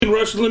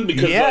Rushland?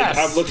 Because Yes.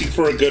 I'm looking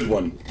for a good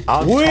one.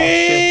 I'll talk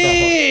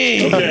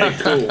shit Okay,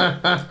 cool.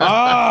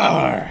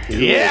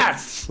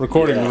 Yes.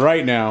 Recording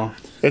right now.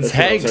 It's That's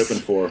what I was Hanks.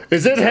 hoping for.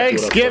 Is it Exactly what I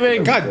was Hanksgiving?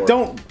 hoping God, for.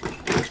 don't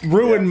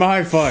ruin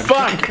my fun.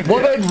 Fuck. Well,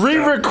 then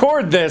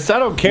re-record this. I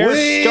don't care.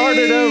 Start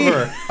it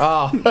over.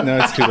 Oh. No,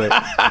 it's too late.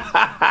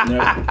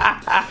 No.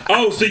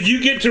 Oh, so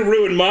you get to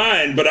ruin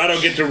mine, but I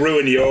don't get to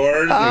ruin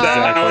yours? Is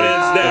that how it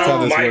is That's how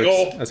now, this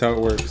Michael? works. That's how it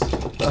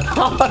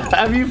works.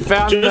 Have you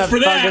found Just that for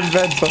that. fucking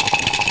pencil?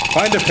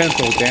 Find a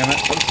pencil, damn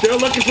it. I'm still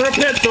looking for a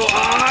pencil. All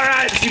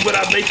right, see, but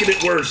I'm making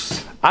it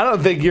worse. I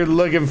don't think you're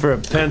looking for a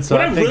pencil.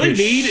 What I think really you're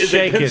need is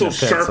a shaking pencil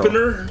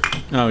sharpener.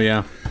 Oh,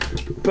 yeah.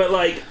 But,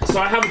 like, so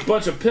I have a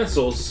bunch of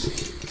pencils,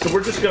 so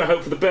we're just going to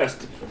hope for the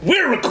best.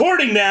 We're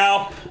recording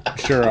now!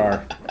 Sure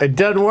are. It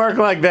doesn't work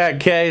like that,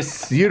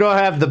 Case. You don't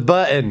have the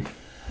button.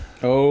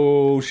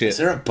 Oh, shit. Is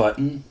there a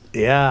button?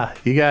 Yeah,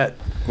 you got.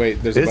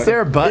 Wait, there's a Is button?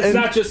 there a button? It's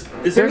not just.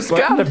 Is there There's a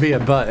button? got to be a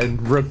button.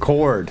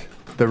 Record.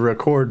 The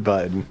record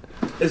button.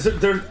 Is it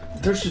there?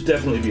 There should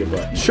definitely be a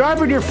button.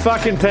 Sharpen your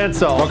fucking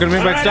pencil. Welcome to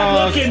Midnight I'm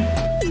Dog.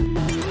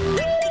 looking.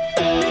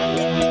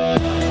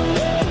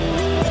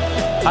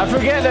 I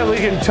forget that we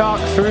can talk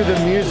through the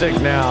music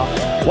now.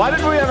 Why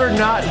did we ever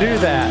not do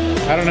that?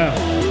 I don't know.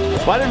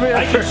 Why did we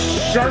I ever?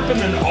 can sharpen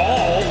an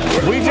awl.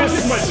 Where We the fuck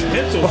just- is my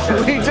pencil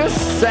sharpener? We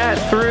just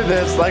sat through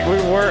this like we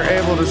weren't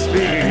able to speak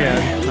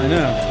again. I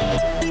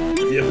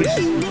know. Yeah, we just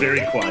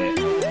very quiet.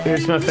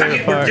 Here's my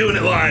favorite We're part. doing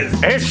it live.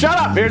 Hey, shut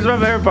up! Here's my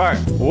favorite part.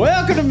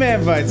 Welcome to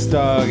Midnight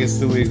Dog. It's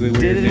the weekly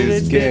weird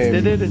news game.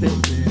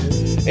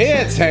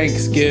 It's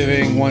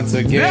Hanksgiving once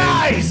again.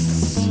 Nice!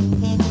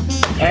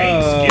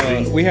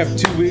 Thanksgiving. We have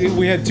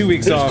we had 2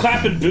 weeks There's off.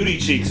 clapping booty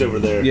cheeks over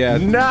there. Yeah,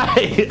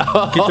 Nice! keep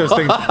those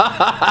things.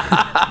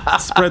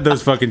 Spread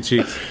those fucking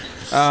cheeks.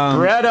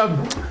 Spread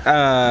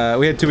 'em.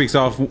 We had 2 weeks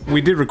off.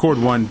 We did record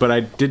one, but I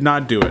did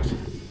not do it.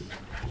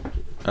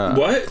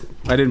 What?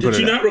 I didn't put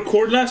Did it you out. not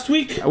record last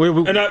week? We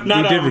Not,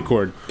 did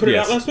record. Put it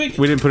yes. out last week?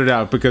 We didn't put it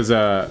out because,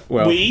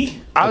 well,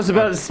 We? I was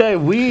about to say,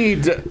 we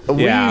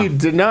Yeah.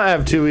 did not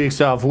have 2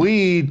 weeks off.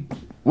 Wait,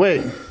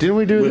 didn't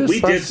we do this? We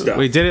did last- stuff.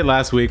 we did it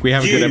last week. We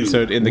have a good You.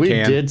 episode in the We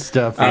can. did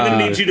stuff. I'm going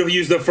to need you to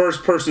use the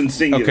first person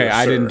singular. Okay,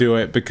 I didn't do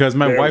it because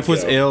my There wife we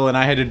was go. ill and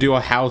I had to do a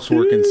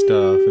housework and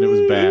stuff, and it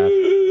was bad.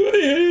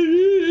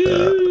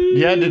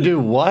 You had to do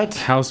what?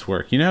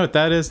 Housework. You know what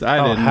that is? I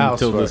didn't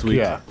until this week.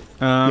 Yeah.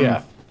 Um,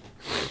 Yeah.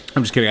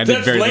 I'm just kidding. I did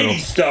That's very lady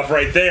little. stuff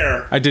right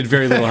there. I did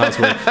very little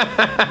housework.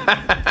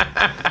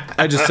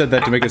 I just said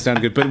that to make it sound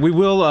good, but I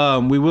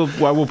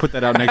will put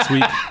that out next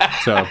week.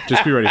 So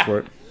just be ready for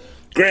it.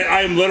 Grant,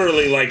 I am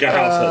literally like a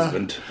house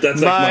husband.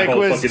 That's like Mike my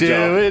whole was fucking job.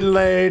 doing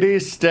lady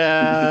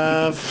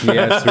stuff.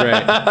 Yeah, that's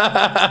right.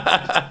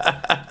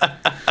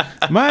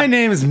 My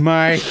name is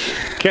Mike.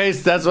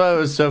 Case, that's why it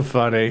was so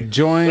funny.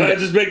 Joined I'm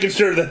just making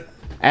sure that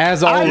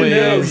as I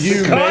know always.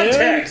 you, man.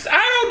 context. I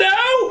don't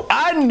know.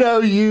 I know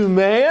you,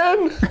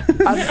 man.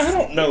 I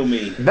don't know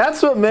me.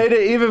 That's what made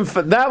it even.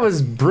 That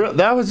was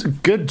that was a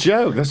good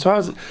joke. That's why I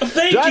was.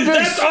 Thank Do I you. have to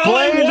That's all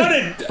I explain-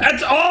 wanted.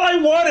 That's all I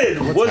wanted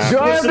was Do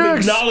I have some to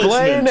explain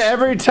acknowledgement.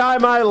 every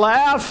time I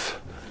laugh?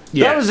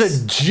 That was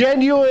Yes. a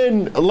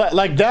genuine.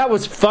 Like that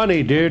was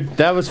funny, dude.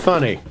 That was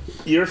funny.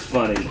 You're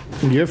funny.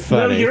 You're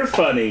funny. No, you're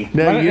funny.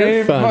 No,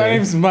 you're funny. My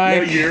name's No,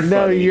 Mike. you're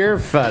No, funny. you're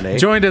funny.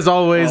 Joined as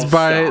always Oh,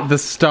 by stop. the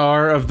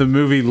star of the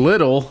movie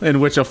Little, in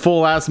which a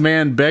full-ass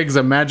man begs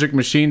a magic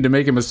machine to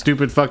make him a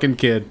stupid fucking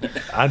kid.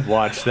 I'd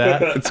watch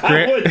that.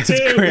 I would it's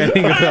too.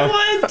 granting I about-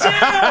 would too.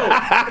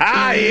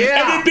 Ah,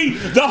 yeah. And it'd be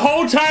the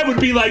whole time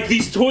would be like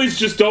these toys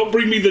just don't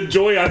bring me the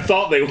joy I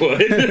thought they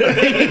would.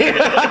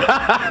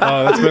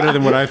 Oh, that's better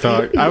than what I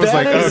thought. I was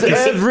That like, is oh,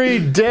 every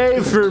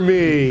day for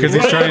me. because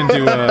he's trying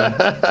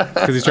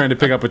to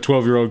pick up a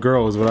 12-year-old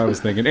girl is what I was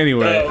thinking.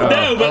 Anyway,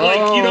 No, but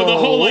like the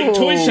whole like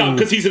toy shop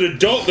because he's an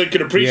adult that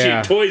can appreciate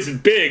Yeah. toys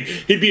and big.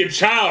 He'd be a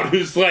child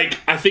who's like,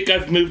 I think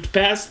I've moved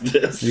past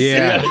this.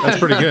 yeah, that's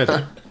pretty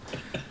good.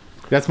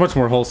 That's much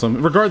more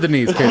wholesome. Regard the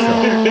knees,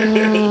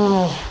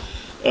 K-Show.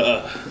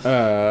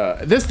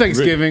 This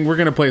Thanksgiving, we're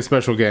gonna play a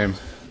special game.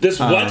 This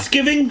what's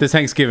giving? This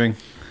Thanksgiving.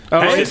 Oh,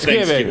 This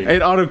Thanksgiving.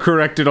 it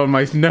auto-corrected on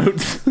my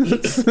notes.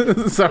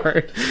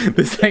 Sorry.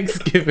 This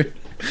Thanksgiving.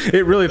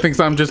 It really thinks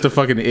I'm just a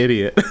fucking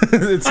idiot.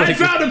 It's I like,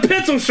 found a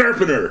pencil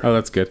sharpener. oh,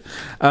 that's good.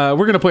 We're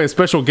going to play a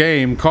special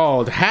game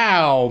called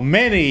How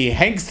Many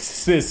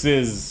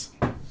Hankses?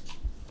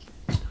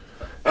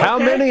 How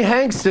Okay. many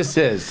Hanks this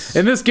is?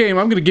 In this game,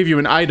 I'm going to give you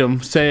an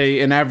item,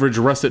 say an average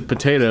russet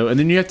potato, and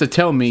then you have to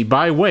tell me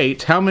by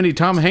weight how many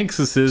Tom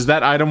Hankses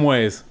that item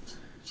weighs.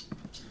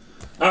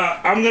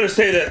 I'm gonna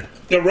say that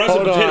the russet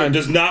Hold potato on.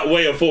 does not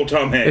weigh a full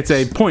Tom Hanks.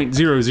 It's a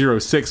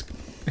 .006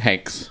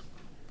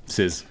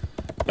 Hankses.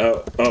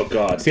 Oh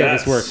God. See how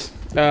this works.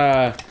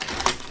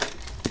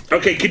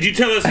 Okay, could you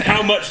tell us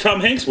how much Tom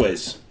Hanks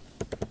weighs?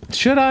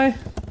 Should I?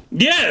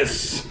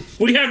 Yes.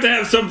 We have to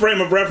have some frame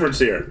of reference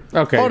here.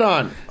 Okay. Hold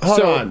on.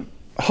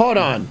 Hold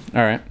on.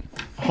 All right.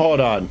 Hold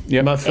on.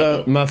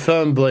 Yep. My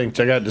phone blinked.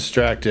 I got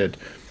distracted.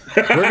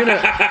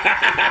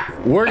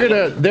 We're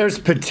gonna. There's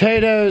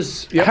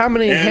potatoes. How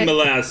many? And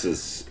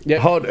molasses.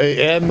 Hold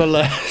and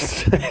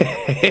molasses. Okay,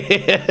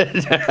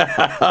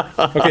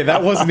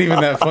 that wasn't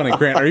even that funny.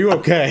 Grant, are you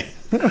okay?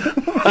 He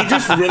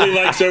just really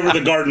likes Over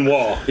the Garden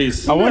Wall.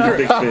 He's I wonder. a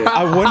big fan.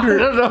 I wonder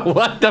I don't know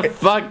what the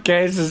fuck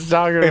Case is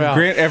talking if about.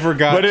 Grant ever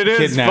got but it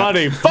is kidnapped.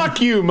 funny. Fuck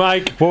you,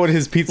 Mike. What would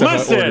his Pizza Hut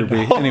Listen. order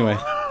be? Anyway,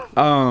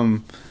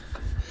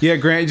 yeah,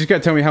 Grant, you just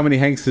gotta tell me how many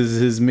Hankses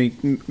his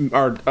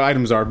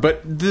items are.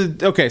 But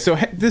okay, so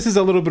this is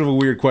a little bit of a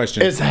weird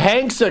question. Is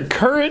Hanks a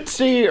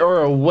currency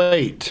or a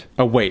weight?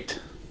 A weight.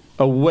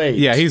 A weight.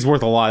 Yeah, he's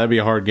worth a lot. That'd be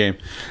a hard game.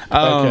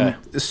 Okay.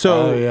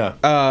 So,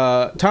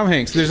 Tom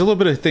Hanks, there's a little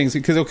bit of things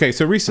because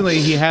so recently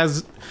he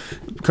has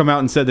come out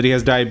and said that he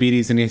has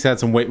diabetes and he's had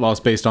some weight loss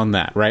based on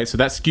that, right? So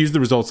that skews the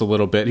results a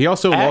little bit. He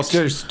also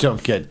Actors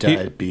don't get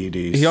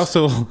diabetes. He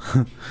also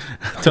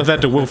tell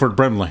that to Wilford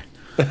Brimley.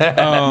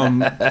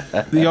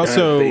 He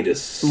also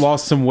Diabetes.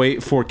 lost some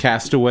weight for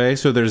Castaway,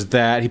 so there's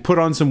that. He put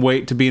on some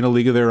weight to be in a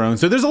league of their own,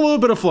 so there's a little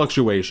bit of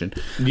fluctuation.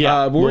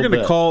 Yeah, but we're going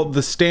to call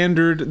the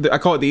standard. I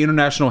call it the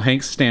International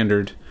Hanks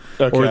Standard,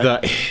 or the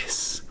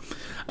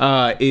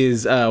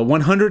is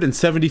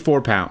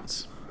 174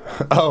 pounds.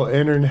 Oh,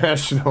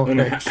 international.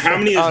 Hanks. How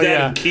many is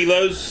that in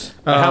kilos?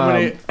 How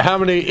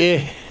many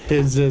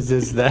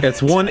is that?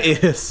 It's one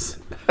is.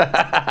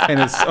 And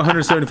it's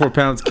 174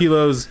 pounds.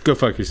 Kilos, go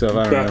fuck yourself.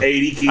 I don't About know.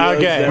 80 kilos.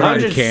 Okay, We're not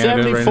in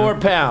Canada 174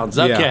 right pounds.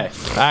 Okay. Yeah.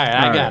 All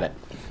right, I got it.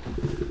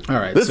 All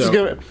right. This is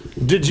good.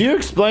 Did you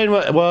explain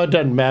what? Well, it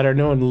doesn't matter.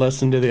 No one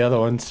listened to the other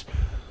ones.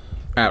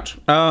 Ouch.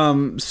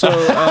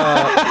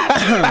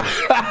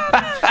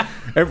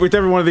 With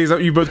every one of these,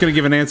 you're both going to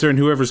give an answer, and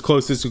whoever's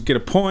closest will get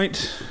a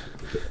point.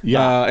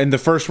 Yeah. In the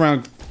first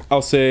round,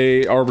 I'll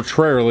say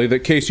arbitrarily that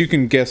Case, you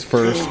can guess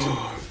first.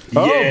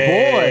 Oh, boy.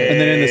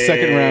 And then in the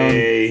second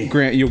round,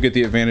 Grant, you'll get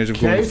the advantage of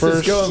going Case is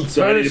first. going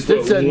So I need to first. put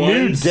It's a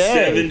new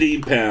day.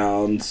 170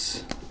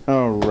 pounds.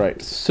 All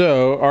right.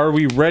 So, are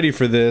we ready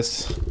for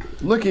this?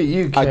 Look at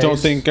you, Case. I don't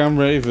think I'm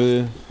ready for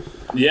this.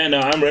 Yeah, no,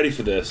 I'm ready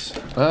for this.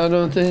 I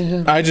don't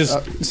think. I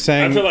just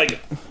sang. I feel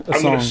like I'm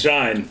song. going to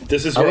shine.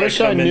 This is I where I, wish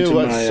come I knew into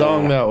what my,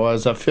 song that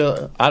was.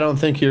 I don't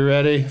think you're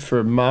ready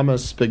for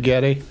Mama's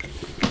Spaghetti.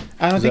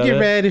 I don't think that you're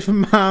it? ready for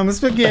Mama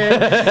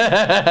Spaghetti.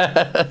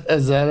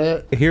 Is that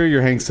it? Here are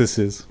your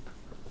Hankses.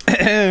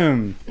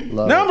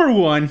 Love Number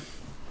one.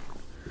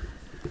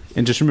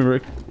 And just remember,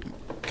 in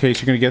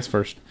case you're going to guess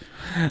first.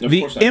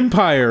 The course I am.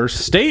 Empire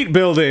State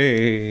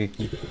Building.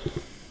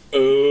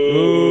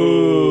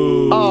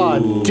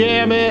 Oh,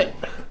 damn it.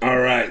 All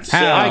right, so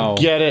How I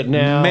get it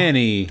now.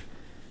 many?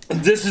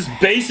 this is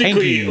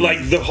basically Hanky.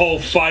 like the whole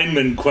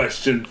Feynman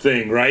question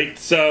thing, right?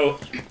 So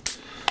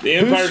the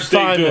Empire Who's State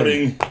Feynman?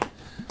 Building.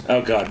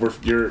 Oh God,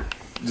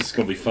 this is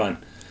gonna be fun.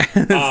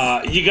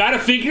 You gotta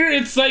figure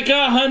it's like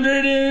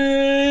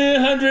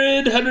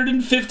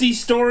 150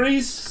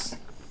 stories,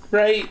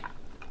 right?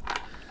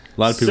 A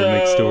lot of people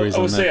make stories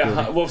on that.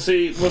 building. We'll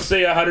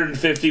say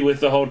 150 with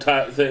the whole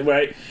thing,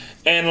 right?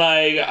 And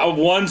like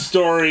one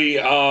story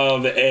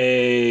of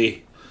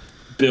a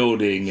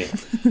building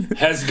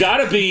has got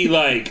to be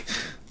like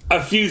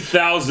a few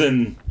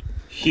thousand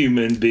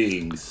human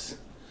beings.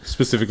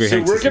 Specifically, So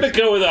we're Hankses. gonna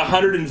go with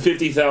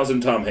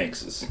 150,000 Tom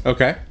Hankses.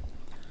 Okay.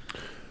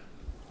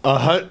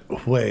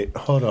 Wait,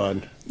 hold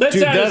on. Let's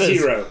Dude, add that a is-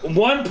 zero.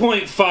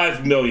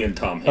 1.5 million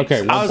Tom Hanks.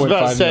 Okay. I was about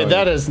to 1.5 say million.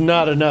 that is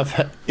not enough.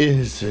 How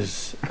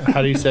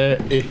do you say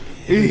it?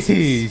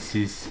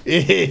 Is.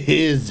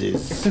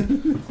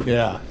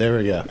 Yeah, there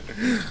we go.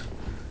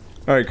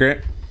 All right,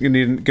 Grant.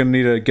 Gonna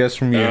need a guess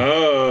from you.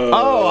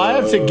 Oh, I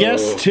have to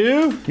guess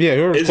too? Yeah,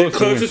 whoever's Is it closest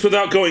closest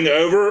without going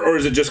over, or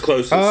is it just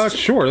closest?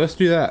 Sure. Let's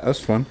do that. That's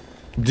fun.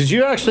 Did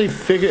you actually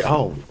figure?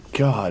 Oh,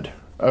 God.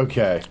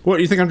 Okay. What,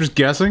 you think I'm just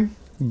guessing,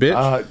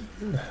 bitch?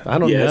 I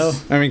don't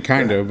Yes. know. I mean,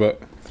 kind of, but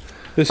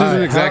this isn't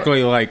right,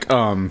 exactly like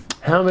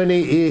How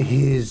many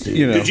is it?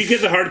 you know. Did you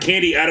get the hard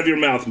candy out of your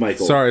mouth,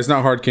 Michael? Sorry, it's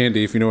not hard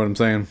candy. If you know what I'm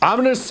saying. I'm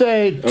going to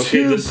say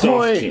Okay, the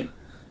soft candy.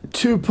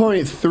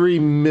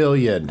 2.3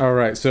 million. All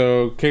right.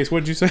 So, Case,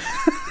 what did you say?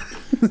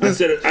 I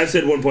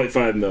said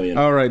 1.5 million.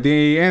 All right.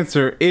 The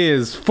answer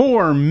is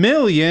 4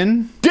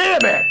 million. Damn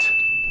it!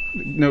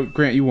 No,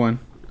 Grant, you won.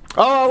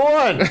 Oh,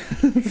 I won.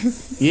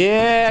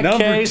 Yeah,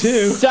 Number Case,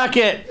 2. suck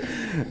it.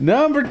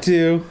 Number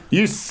 2.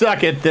 You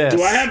suck at this.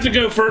 Do I have to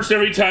go first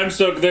every time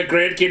so that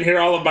Grant can hear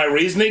all of my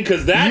reasoning?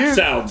 Because that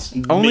sounds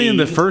Only in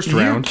the mean. first You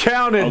round.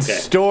 counted Okay.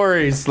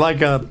 stories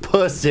like a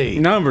pussy.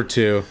 Number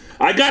 2.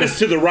 I got us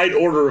to the right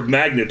order of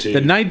magnitude.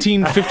 The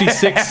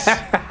 1956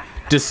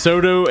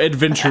 DeSoto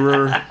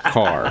Adventurer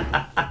car.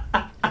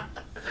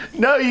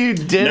 No, you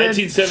didn't.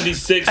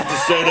 1976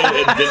 DeSoto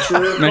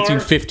Adventurer car.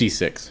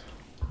 1956.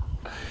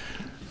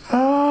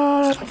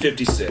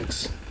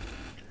 56.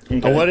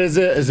 Okay. What is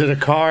it? Is it a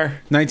car?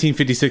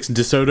 1956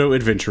 DeSoto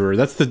Adventurer.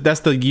 That's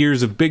the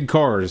years of big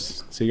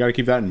cars. So you got to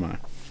keep that in mind.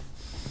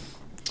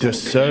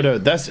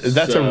 DeSoto.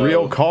 That's So- a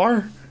real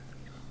car?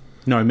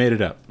 No, I made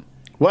it up.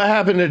 What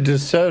happened to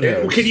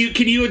DeSoto? Can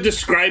you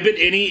describe it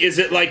any? Is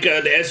it like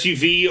an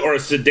SUV or a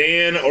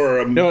sedan or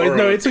a No,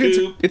 it's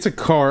coupe? it's a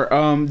car.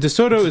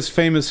 DeSoto is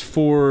famous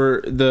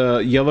for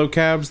the yellow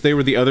cabs. They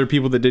were the other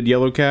people that did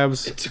yellow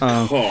cabs. It's a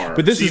car.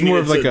 But this So is you mean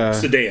more of it's like a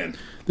sedan.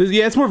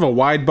 Yeah, it's more of a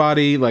wide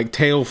body, like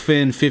tail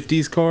fin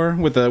 50s car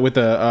with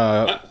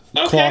a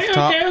cloth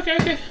top.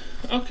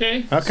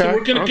 Okay. So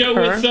we're gonna go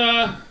with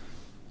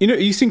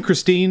You seen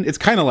Christine? It's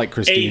kind of like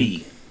Christine.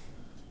 80.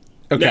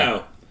 Okay.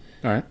 No.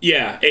 All right.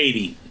 Yeah,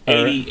 80.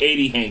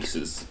 80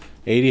 Hankses.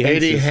 80 Hankses.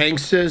 80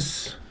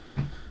 Hankses.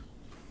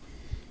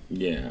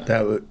 Yeah.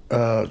 That would.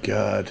 Oh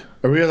God.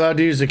 Are we allowed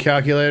to use a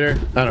calculator?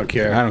 I don't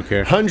care.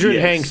 100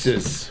 Yes.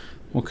 Hankses.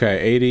 Okay,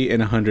 80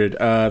 and 100.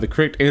 The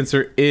correct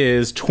answer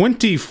is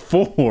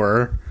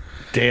 24.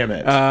 Damn it.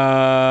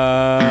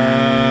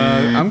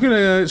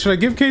 Should I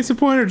give Case a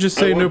point or just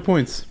say no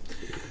points?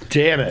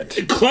 Damn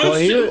it.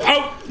 Close.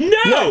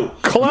 No.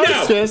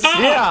 Closest. No.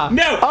 Yeah.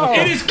 No. Oh.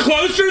 It is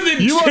closer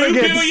than You 2 wanna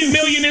get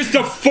million is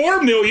to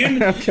 4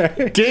 million.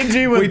 Okay.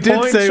 Dingy with We did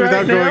points say without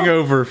right now? going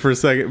over for a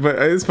second, but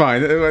it's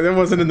fine. It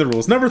wasn't in the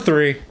rules. Number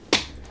 3.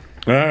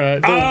 All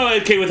right. Oh,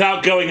 okay.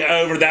 Without going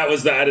over, that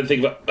was I didn't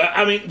think about.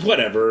 I mean,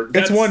 whatever.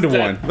 It's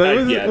 1-1.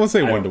 We'll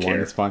say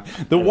 1-1. It's fine.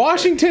 The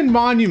Washington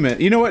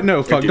Monument. You know what?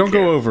 No, fuck. Don't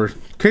go over.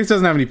 Case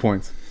doesn't have any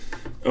points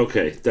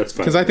Okay, that's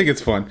fine. because I think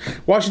it's fun.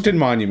 Washington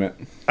Monument.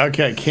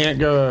 Okay, can't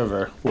go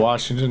over.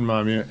 Washington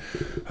Monument.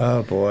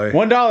 Oh boy.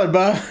 $1,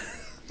 Bob.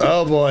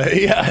 Oh boy.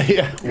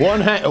 Yeah.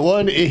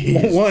 One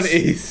ease. One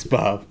ace,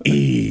 Bob.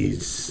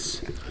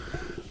 Ease.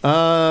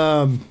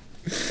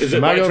 Is it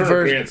Am I my going turn or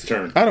first? Grant's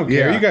turn? I don't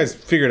care. Yeah. You guys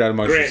figure it out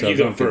amongst Grant, yourselves.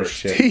 you go Don't give a first.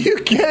 shit. You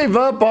gave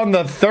up on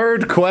the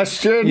third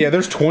question? Yeah,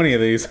 there's 20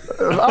 of these.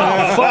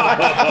 Oh, fuck.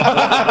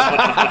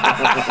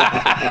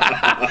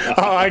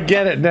 Oh, I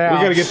get it now.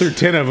 We got to get through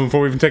 10 of them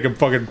before we even take a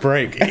fucking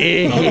break.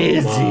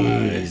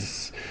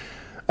 Easies.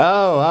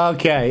 Oh,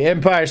 okay.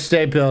 Empire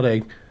State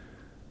Building.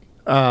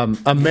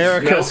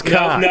 America's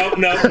cock. No.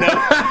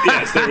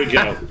 Yes, there we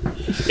go.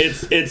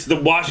 It's the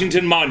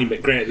Washington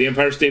Monument, Grant. The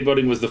Empire State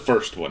Building was the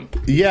first one.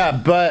 Yeah,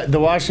 but the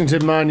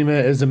Washington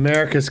Monument is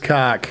America's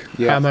cock.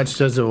 Yeah. How much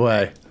does it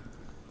weigh?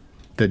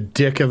 The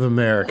dick of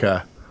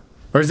America.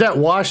 Or is that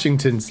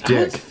Washington's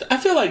dick? I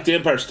feel like the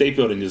Empire State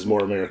Building is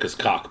more America's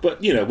cock,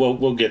 but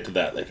we'll get to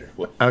that later.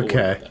 We'll worry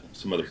Okay. about that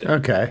some other day.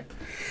 Okay.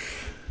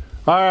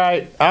 All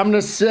right. I'm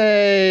going to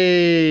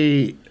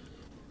say,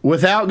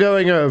 without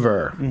going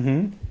over,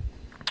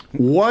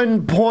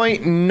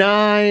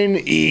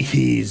 1.9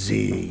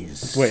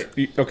 easies.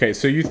 Wait, okay,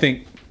 so you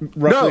think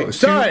roughly... No,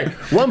 sorry.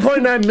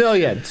 1.9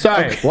 million.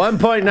 Sorry.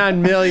 1.9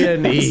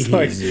 million It's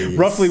like easies.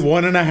 roughly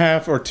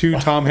 1.5 or 2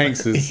 Tom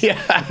Hankses. Yeah.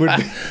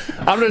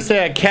 I'm going to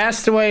say a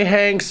Castaway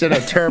Hanks and a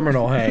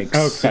Terminal Hanks.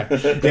 Okay. Yeah,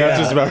 that's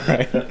just about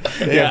right.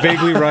 Yeah,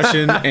 vaguely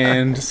Russian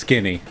and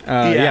skinny.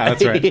 Yeah,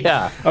 that's right.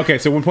 Yeah. Okay,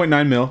 so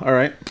 1.9 mil. All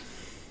right.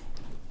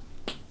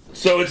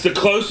 So it's the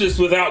closest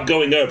without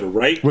going over,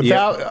 right?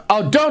 Without.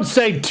 Oh, don't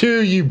say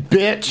 2, you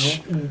bitch.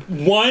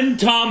 1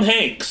 Tom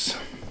Hanks.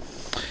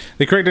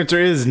 The correct answer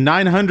is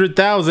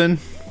 900,000.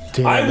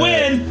 Damn I it.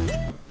 win.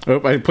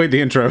 Oh, I played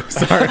the intro.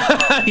 Sorry.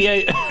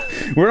 Yeah.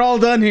 We're all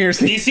done here.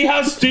 Do you see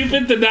how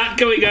stupid the not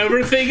going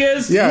over thing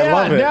is? Yeah, I Yeah,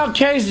 love it. now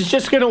Case is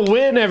just going to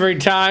win every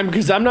time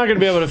because I'm not going to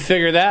be able to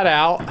figure that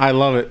out. I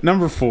love it.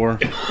 Number 4.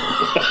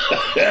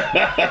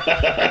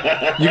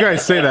 You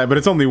guys say that, but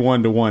it's only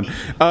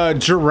 1-1.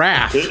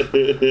 Giraffe.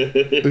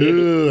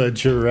 Ooh, a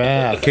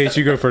giraffe. Case,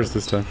 you go first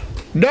this time.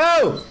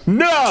 No!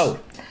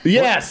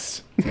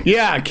 Yes!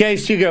 Yeah,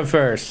 Case, you go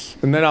first.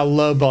 And then I'll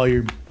lowball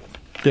your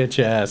bitch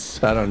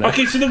ass. I don't know.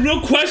 Okay, so the real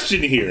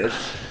question here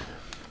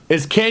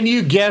Is can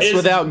you guess is,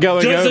 without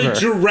going does over? a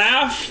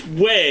giraffe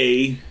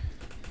weigh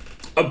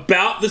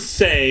about the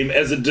same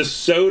as a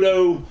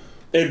DeSoto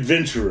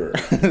adventurer?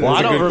 Well,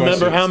 I don't good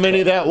remember question. how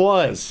many that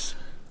was.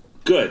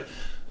 Good.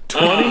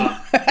 20?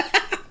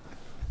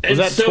 And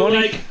that so, 20?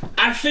 like,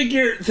 I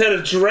figure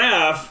that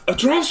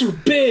giraffes are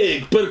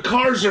big, but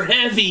cars are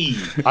heavy.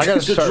 I gotta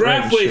The start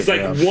giraffe writing weighs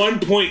shit like down.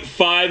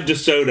 1.5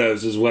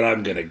 DeSotos is what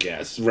I'm gonna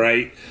guess,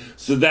 right?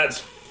 So that's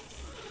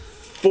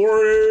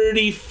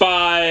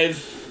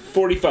 45.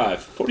 Go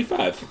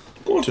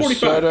on 45.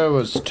 DeSoto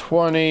was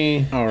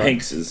 20. All right.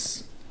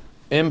 Hanks's.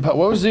 What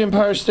was the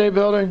Empire State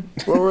Building?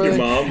 What were Your they?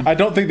 mom. I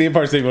don't think the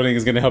Empire State Building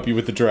is going to help you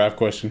with the giraffe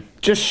question.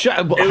 Just shut.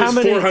 It How was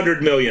many?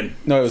 400 million.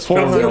 No, it was 4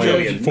 4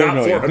 million.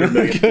 Not 400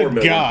 million. 4 Good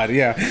million. God,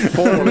 yeah.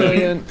 4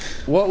 million.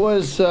 What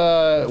was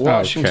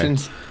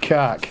Washington's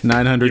cock?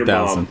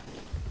 900,000.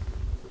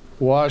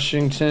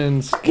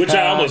 Washington's Which I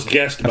cock. almost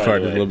guessed, I by farted a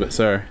the way. little bit.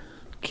 Sorry.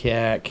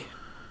 Cack.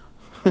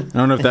 I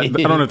don't know if that. I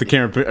don't know if the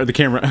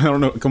camera. I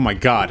don't know. Oh my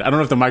God. I don't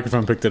know if the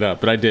microphone picked it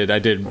up, but I did. I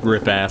did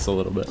rip ass a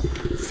little bit.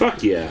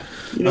 Fuck yeah.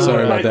 You know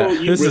Sorry what, about Michael?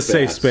 that. You This is a rip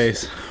safe ass.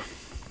 space.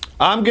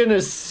 I'm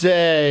gonna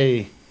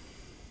say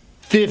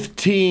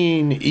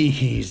 15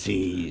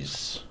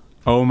 easies.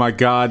 Oh my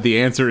God, the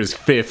answer is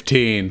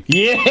 15.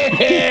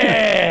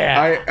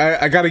 Yeah.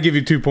 I got to give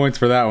you 2 points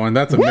for that one.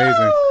 That's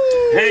amazing.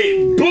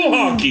 Hey, bull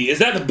honky. Is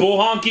that the bull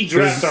honky?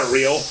 Drafts aren't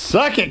real.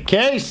 Suck it,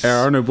 Case. There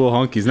are no bull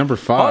honkies. Number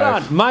 5. Hold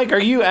on, Mike. Are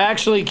you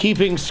actually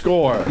keeping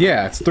score?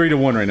 Yeah, it's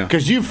 3-1 right now.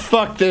 Because you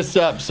fucked this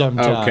up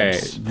sometimes. Okay,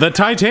 the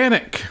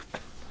Titanic.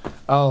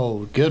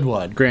 Oh, good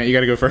one. Grant, you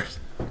got to go first.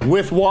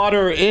 With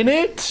water in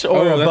it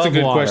or above that's a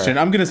good water? question.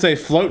 I'm gonna say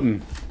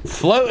floating.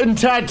 Floating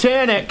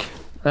Titanic.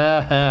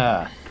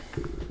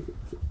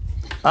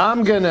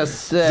 I'm gonna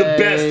say The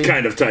best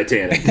kind of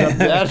Titanic.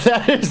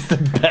 that is the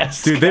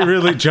best. Dude, they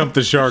really jumped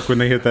the shark when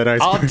they hit that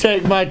I'll iceberg.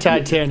 take my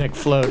Titanic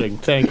floating.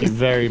 Thank you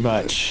very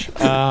much.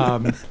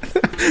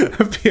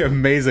 That'd be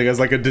amazing as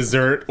like a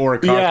dessert or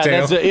a Yeah,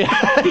 cocktail. that's it.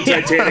 Yeah. The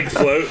Titanic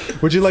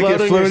float. Would you like it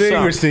Floating or floating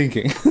or sunk?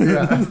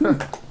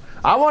 sinking?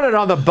 I want it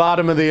on the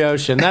bottom of the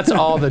ocean. That's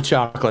all the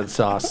chocolate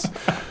sauce.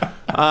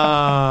 Let's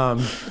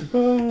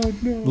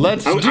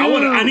do.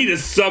 I need a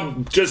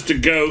sub just to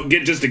get to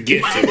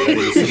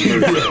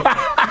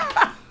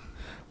it.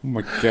 Oh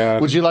my God.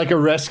 Would you like a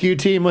rescue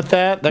team with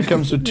that? That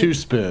comes with 2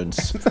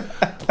 spoons.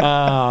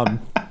 Let's.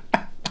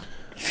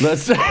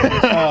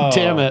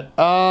 Damn it.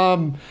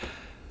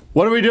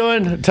 What are we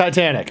doing?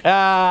 Titanic.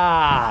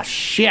 Ah,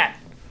 shit.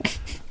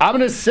 I'm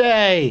gonna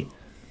say.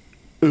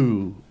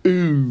 Ooh.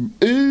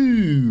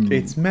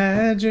 It's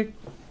magic.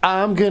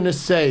 I'm gonna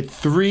say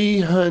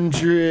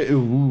 300.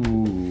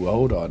 Ooh,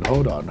 hold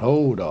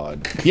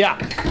on. Yeah,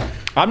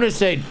 I'm gonna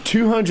say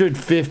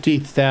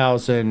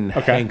 250,000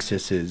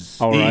 Hankses.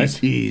 All right.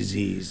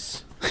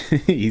 Easies.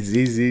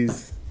 Easy.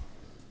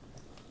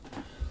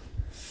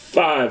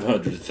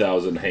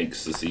 500,000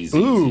 Hanks this easy.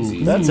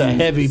 Ooh, that's a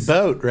heavy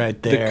boat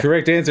right The there.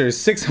 correct answer is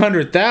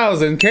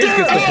 600,000. Case gets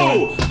the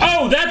point.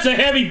 Oh, that's a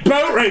heavy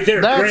boat right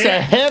there, That's Grant.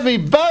 a heavy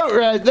boat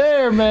right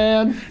there,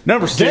 man.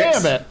 Number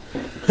 6. Damn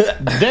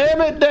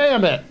it.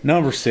 Damn it.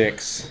 Number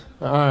 6.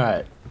 All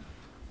right.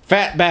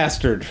 Fat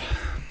bastard.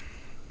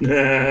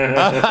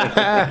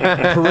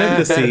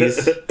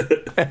 Parentheses.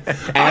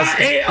 I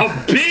ate a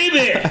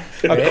baby.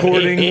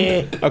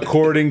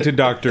 According to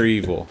Dr.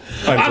 Evil.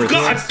 I've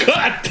got a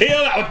cut a tail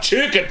out of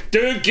chicken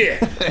turkey.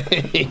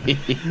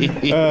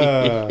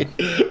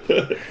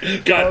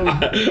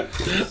 God,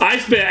 I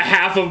spent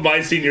half of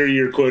my senior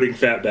year quoting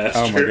Fat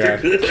Bastard. Oh my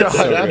God.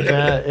 God, I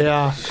bet,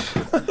 yeah.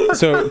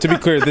 So to be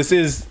clear, this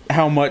is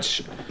how much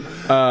he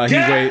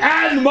Get weighs.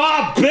 in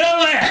my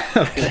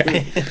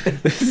belly.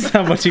 This is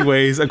how much he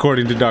weighs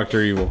according to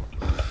Dr. Evil.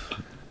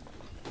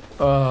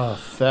 Oh,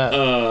 fat.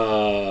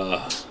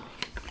 Uh,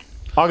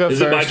 I'll go is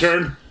first. it my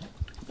turn?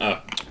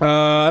 I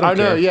I don't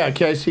know, care. yeah,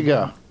 Casey,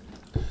 go.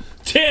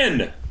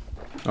 10.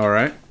 All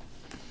right.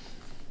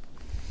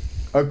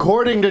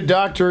 According to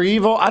Dr.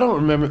 Evil, I don't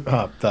remember.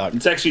 Oh, fuck.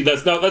 It's actually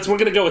we're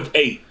gonna go with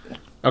 8.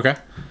 Okay.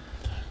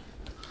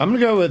 I'm going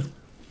to go with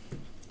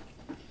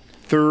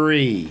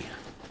 3.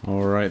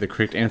 All right. The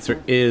correct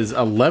answer is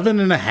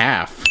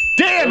 11.5.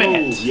 Damn Oh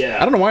it! I yeah.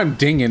 don't know why I'm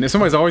dinging.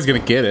 Somebody's always gonna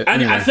get it.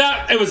 Anyway. I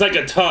thought it was like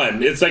a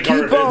ton. It's like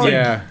Keep on.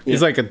 Yeah,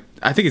 he's like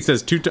I think it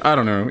says 2. I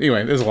don't know.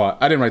 Anyway, there's a lot.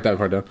 I didn't write that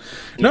part down.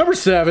 Number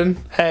 7.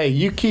 Hey,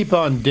 you keep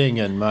on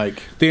dinging,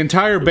 Mike. The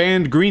entire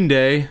band Green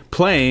Day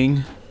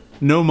playing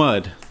No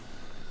Mud.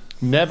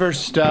 Never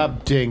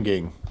stop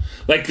dinging.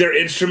 Like their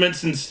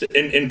instruments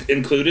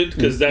included,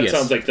 because that Yes.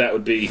 sounds like that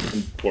would be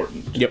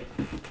important. Yep.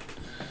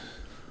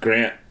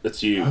 Grant,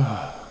 that's you.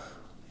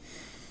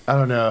 I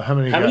don't know. How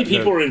many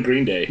people are in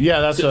Green Day?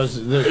 Yeah, that's what I was.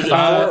 Is it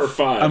 4 or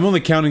 5? I'm only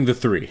counting the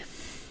 3.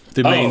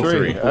 The main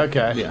 3.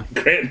 Okay. Yeah.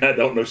 Grant, I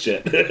don't know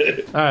shit.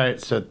 All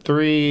right, so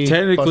 3.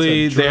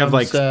 Technically, plus a they have drum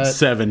like set.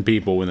 7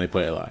 people when they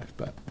play live,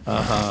 but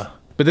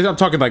But then I'm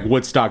talking like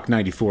Woodstock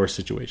 '94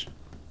 situation.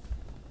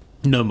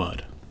 No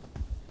mud.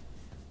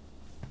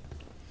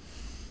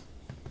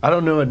 I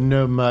don't know what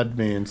no mud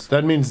means.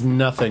 That means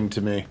nothing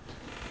to me.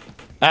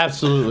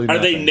 Absolutely Are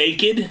nothing. they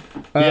naked?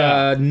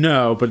 Yeah.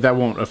 No, but that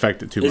won't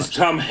affect it too Is much.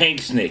 Tom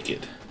Hanks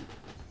naked?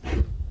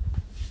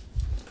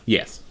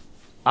 Yes.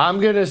 I'm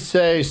going to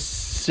say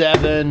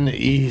 7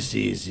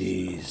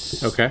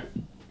 easies. Okay.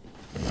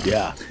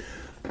 Yeah.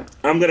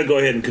 I'm gonna go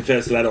ahead and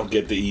confess that I don't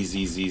get the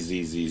easy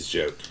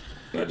joke.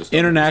 I just don't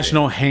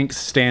International Hanks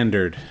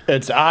Standard.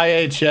 It's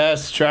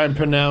IHS. Try and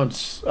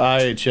pronounce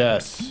IHS.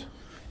 understand.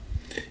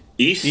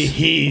 East.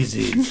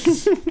 Easy.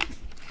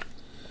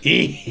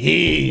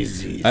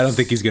 Easy. I don't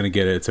think he's gonna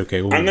get it. It's okay.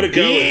 I'm gonna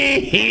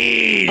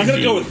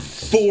go with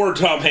 4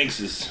 Tom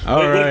Hankses. All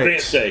What right. did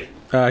Grant say?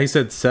 He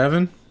said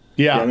 7.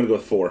 Yeah, Yeah. I'm gonna go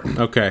with 4.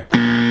 Okay.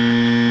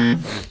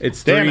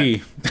 It's Damn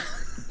 3.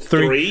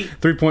 3?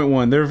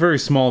 3.1. They're a very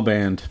small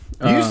band.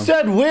 You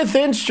said with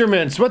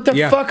instruments. What the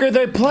Yeah. fuck are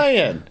they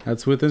playing?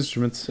 That's with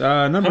instruments.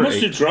 How Number much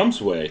do 8.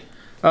 drums weigh?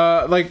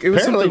 Like it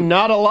was Apparently something,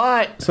 not a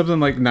lot. something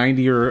like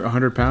 90 or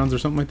 100 pounds or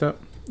something like that.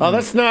 Oh,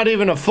 that's not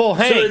even a full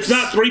Hanks. So it's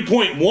not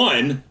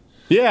 3.1.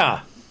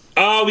 Yeah.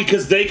 Oh,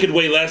 because they could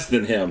weigh less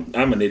than him.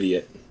 I'm an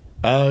idiot.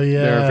 Oh,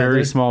 yeah. They're a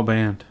very small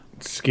band.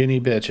 skinny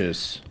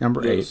bitches.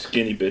 Number Those 8.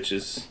 skinny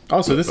bitches.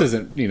 Also, this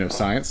isn't,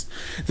 science.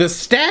 The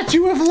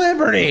Statue of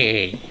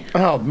Liberty.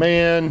 Oh,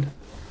 man.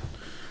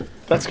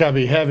 That's got to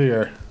be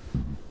heavier.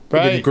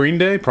 Right? Green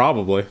Day?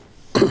 Probably.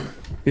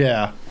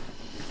 Yeah.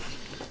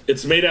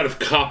 It's made out of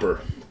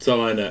copper. That's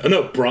all I know. Oh,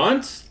 no,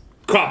 bronze?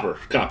 Copper.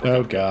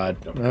 Oh, God.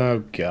 Oh,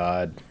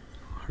 God.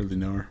 Hardly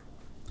know her.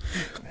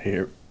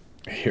 Here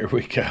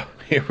we go.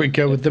 Here we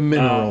go with the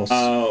minerals.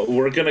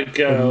 We're going to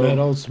go. The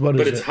metals? What is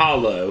but it's it?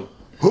 hollow.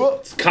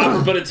 It's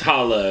copper, but it's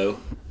hollow.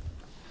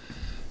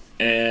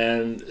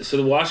 And so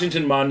the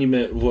Washington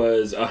Monument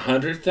was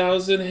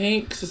 100,000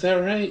 Hanks. Is that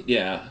right?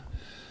 Yeah.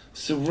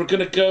 So we're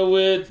gonna go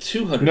with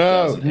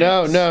 200,000.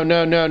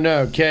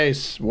 No.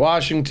 Case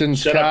Washington's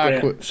Shut cock.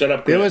 up, Grant. Shut up,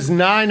 It Grant. was Shut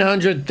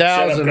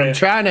 900,000. up, I'm Grant.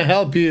 trying to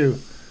help you.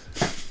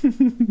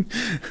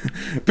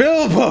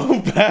 Bilbo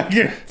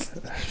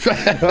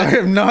Baggins! I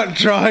am not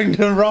trying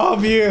to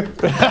rob you.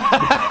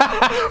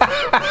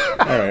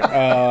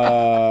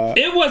 Alright,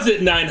 It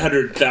wasn't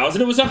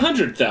 900,000. It was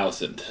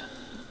 100,000.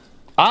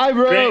 I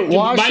wrote Grant,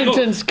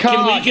 Washington's Michael,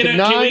 cock. can we get a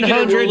ruling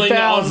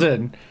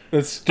 900,000.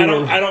 let's do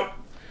I don't.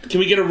 Can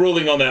we get a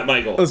ruling on that,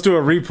 Michael? Let's do a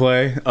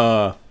replay.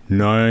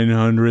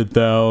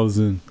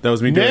 900,000. That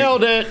was me doing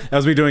Nailed it. That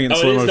was me doing it in Oh,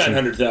 slow it is motion.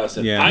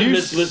 900,000. Yeah. I You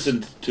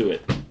mislistened to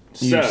it.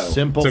 You So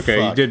simple It's okay.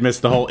 fuck. You did miss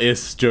the whole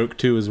is joke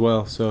too as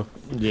well. So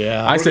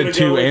Yeah. I we're said gonna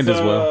 2 go and with,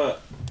 as well.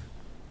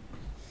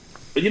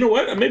 You know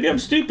what? Maybe I'm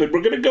stupid.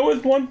 We're gonna go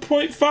with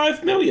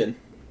 1.5 million.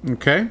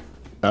 Okay.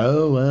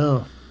 Oh,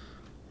 well.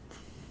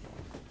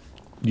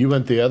 You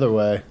went the other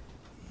way.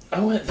 I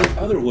went the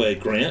other way,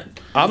 Grant.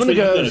 I'm Which going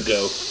to way go. you gonna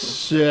go?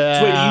 Which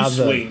way do you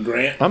swing,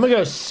 Grant? I'm going to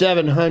go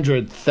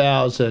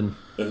 700,000.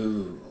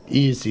 Ooh.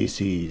 Easy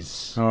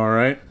C's. All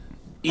right.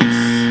 East.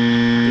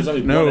 There's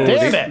only No, one Damn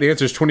edge. it. the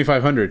answer is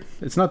 2,500.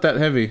 It's not that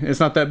heavy. It's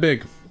not that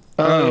big.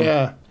 Oh,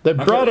 yeah. They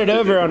brought it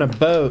over on a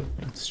boat.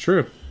 It's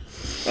true.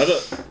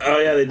 Oh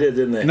yeah, they did,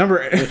 didn't they?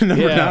 Number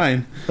Yeah.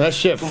 9. That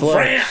shit floats.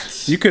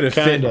 France. You could have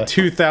Kinda. fit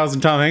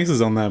 2,000 Tom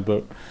Hankses on that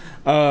boat.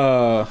 Wait,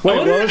 I what was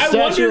wonder-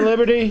 Statue of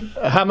Liberty?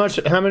 How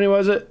many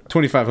was it?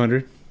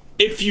 2,500.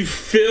 If you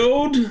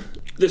filled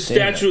the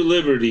Statue of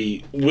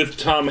Liberty with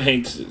Tom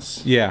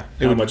Hanks's, Yeah.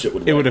 How much it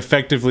would It would weigh?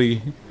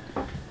 effectively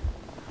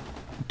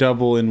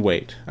double in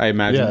weight, I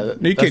imagine. Yeah, you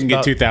that's couldn't get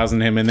about-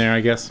 2,000 him in there,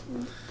 I guess.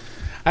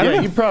 I don't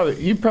Yeah, know.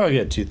 you probably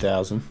get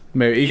 2,000.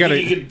 Maybe you do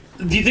gotta. you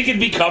think it'd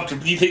be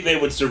comfortable? Do you think they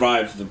would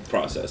survive the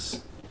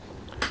process?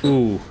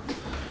 Ooh.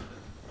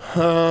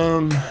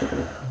 I'm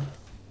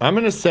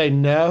gonna say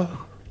no.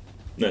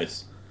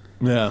 Nice.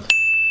 Yeah.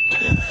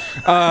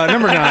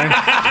 Number 9.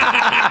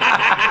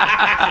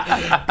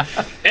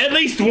 At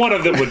least one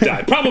of them would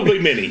die. Probably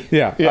many.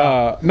 Yeah.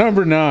 Yeah.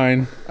 Number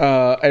 9.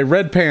 A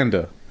red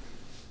panda.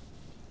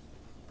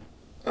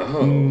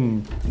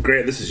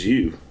 Grant, this is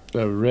you.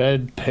 The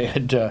red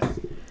panda.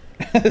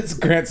 That's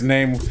Grant's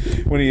name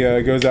when he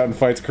goes out and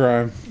fights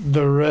crime.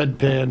 The red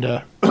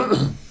panda.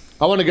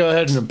 I want to go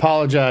ahead and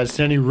apologize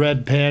to any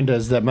red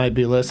pandas that might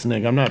be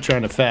listening. I'm not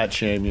trying to fat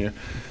shame you.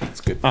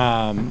 That's good. But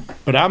I'm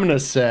gonna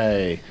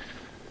say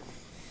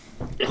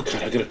Oh God,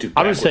 I gotta do.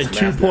 I'm gonna say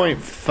backwards math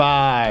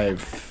now.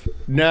 2.5.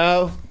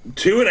 No.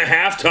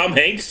 2.5 Tom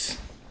Hanks.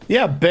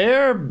 Yeah,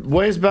 bear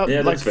weighs about Yeah,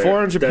 like that's fair.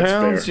 400 That's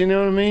pounds. fair. You know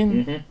what I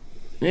mean?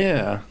 Mm-hmm.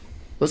 Yeah.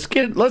 Let's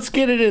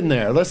get it in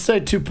there. Let's say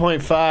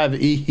 2.5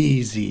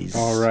 easies.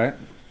 All right.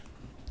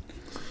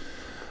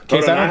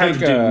 Hold Case, on, I have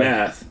to do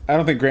math. I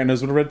don't think Grant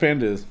knows what a red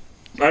panda is.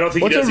 I don't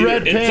think What's he does a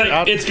red either. It's panda?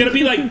 like it's gonna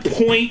be like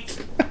point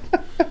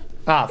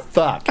Ah,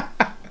 fuck.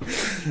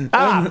 Fuck.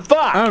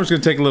 I'm just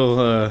gonna take a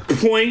little.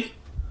 point.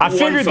 I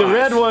figured the 1.5.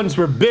 red ones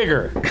were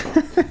bigger.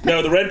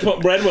 No, the red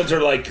ones are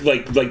like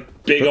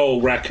big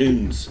old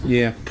raccoons.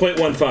 Yeah.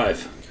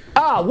 0.15.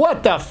 Ah,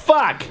 what the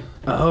fuck?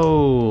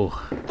 Oh.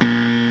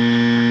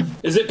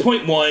 Is it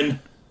 0.1?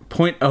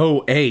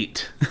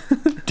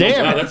 0.08.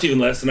 Damn Wow, it. that's even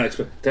less than I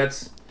expected.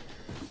 That's.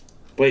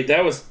 Wait,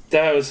 that's.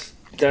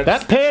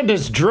 That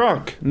panda's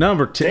drunk.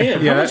 Number 10.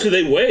 Damn, how much do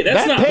they weigh?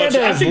 That's That not much.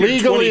 panda I is figured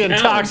legally 20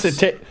 pounds.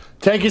 intoxicated.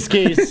 Take his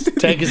keys.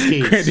 Take his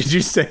Grant, keys. did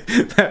you say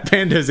that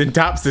panda is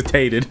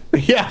intoxicated?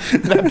 Yeah,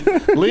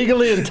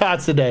 legally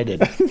intoxicated.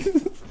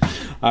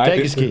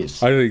 Take his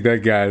keys. I think that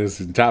guy is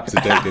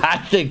intoxicated. I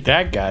think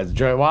that guy's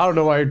drunk. Well, I don't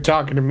know why you're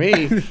talking to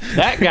me.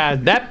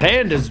 That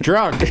panda's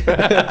drunk.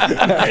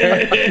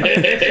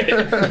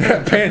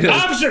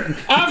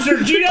 Officer,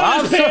 do you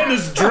know this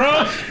panda's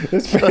drunk?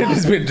 This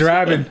panda's been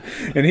driving,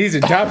 and he's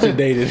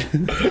intoxicated.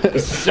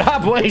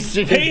 Stop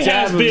wasting your He time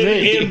has with been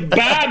me.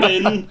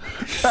 imbibing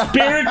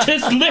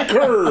spirituous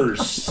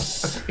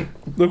liquors.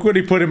 Look what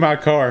he put in my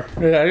car.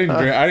 I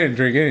didn't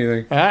drink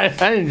anything. I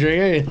didn't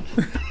drink anything.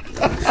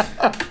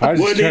 I was just Wouldn't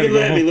trying to even go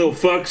let me, home. little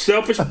fuck.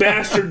 Selfish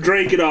bastard,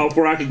 drink it all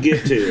before I could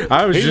get to it.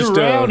 I was He's just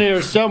around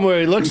here somewhere.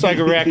 He looks like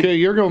a raccoon.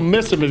 You're gonna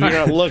miss him if you're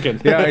not looking.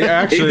 Yeah, He's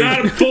actually.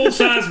 not a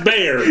full-size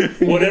bear,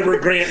 whatever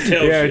Grant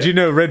tells Yeah, you. did you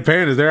know red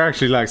pandas? They're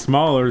actually like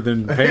smaller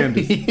than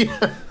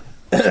pandas.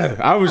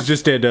 I was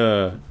just at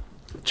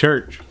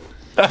church.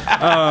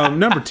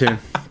 Number 10.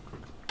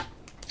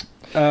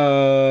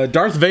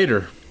 Darth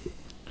Vader.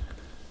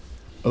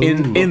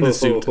 In the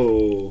suit.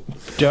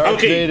 Darth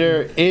Okay,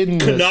 Vader in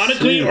the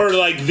Canonically, suit. or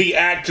like the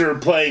actor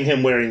playing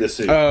him wearing the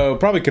suit?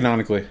 Probably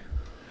canonically.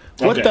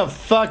 What Okay. the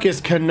fuck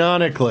is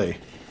canonically?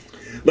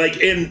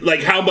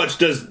 Like how much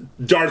does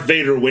Darth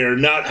Vader wear,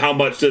 not how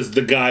much does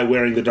the guy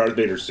wearing the Darth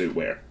Vader suit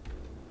wear.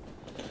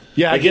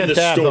 Yeah, Like I in get the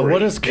that, but story. what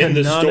does In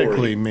the story.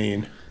 canonically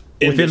mean?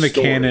 Within the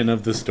story. canon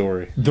of the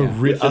story.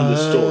 Within the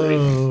story.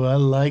 Oh, I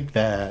like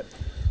that.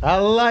 I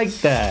like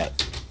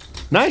that.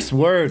 Nice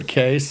word,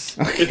 Case.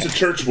 It's a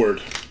church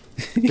word.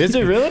 Is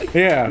it really?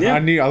 Yeah, Yeah.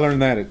 I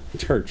learned that at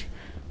church.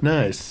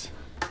 Nice.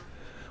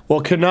 Well,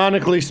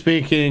 canonically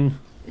speaking,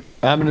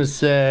 I'm going to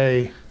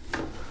say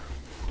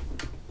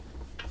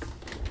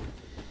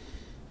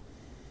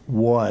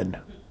 1.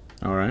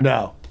 All right.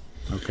 No.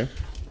 Okay.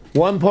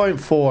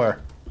 1.4.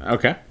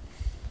 Okay.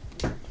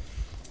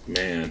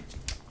 Man.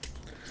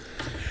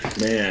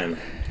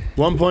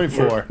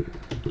 1.4.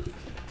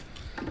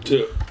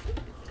 To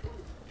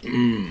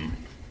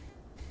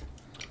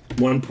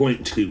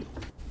 1.2.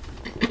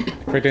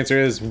 Correct answer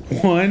is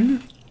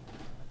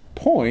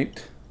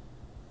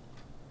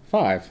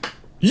 1.5.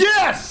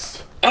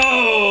 Yes!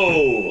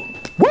 Oh!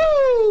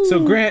 Woo! So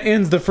Grant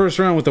ends the first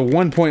round with a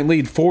 1-point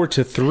lead,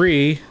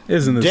 4-3.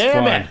 Isn't this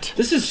Damn fun? it.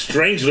 This is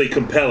strangely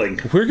compelling.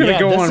 We're gonna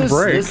go on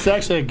break. This is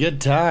actually a good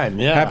time.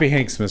 Yeah. Happy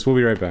Hanksmas. We'll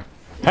be right back.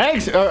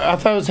 Hanks. I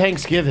thought it was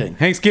Hanksgiving.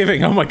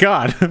 Hanksgiving. Oh my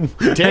God. Damn it.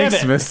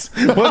 Hanksmas.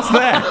 What's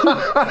that?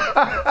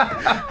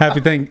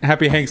 Happy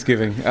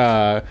Hanksgiving.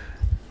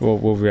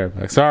 We'll be right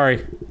back.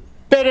 Sorry.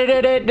 That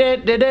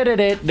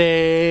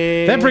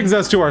brings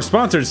us to our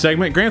sponsored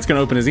segment. Grant's gonna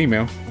open his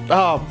email.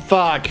 Oh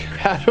fuck!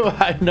 How do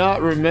I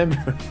not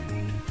remember?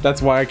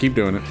 That's why I keep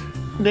doing it.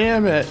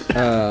 Damn it!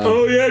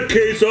 Oh yeah,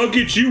 Case, I'll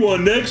get you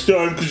one next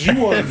time because you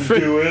wanted to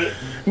do it.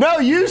 No,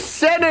 you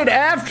said it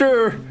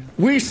after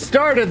we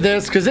started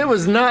this because it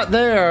was not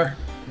there.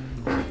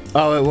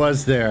 Oh, it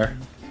was there.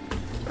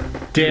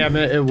 Damn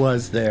it! It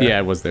was there. Yeah,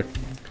 it was there.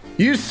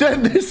 You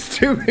said this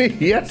to me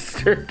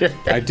yesterday.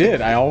 I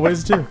did. I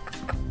always do.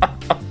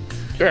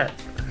 Sure.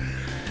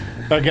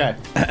 Okay.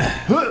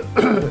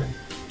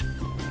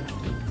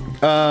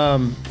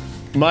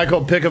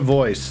 Michael, pick a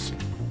voice.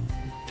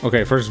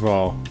 Okay, first of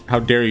all, how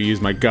dare you use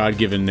my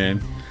God-given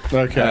name?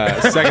 Okay.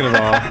 Second of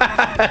all,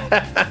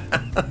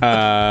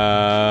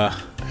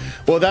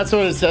 Well, that's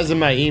what it says in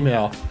my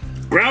email.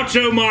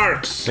 Groucho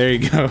Marx. there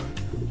you go.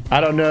 I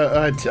don't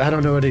know. I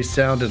don't know what he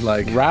sounded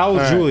like. Raul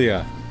right.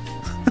 Julia.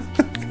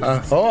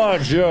 Oh,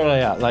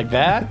 Julia, like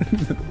that?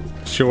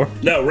 Sure.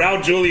 No,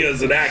 Raul Julia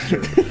is an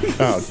actor.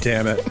 Oh,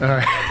 damn it! All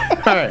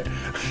right, all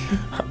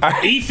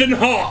right, Ethan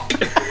Hawke.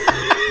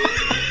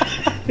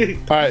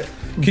 all right.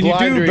 Can you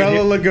Blind do read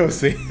Bela here.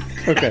 Lugosi?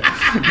 Okay.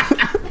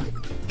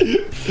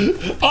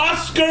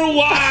 Oscar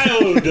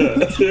Wilde.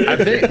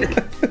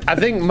 I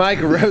think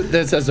Mike wrote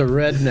this as a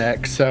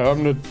redneck, so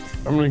I'm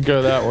gonna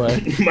go that way.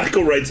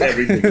 Michael writes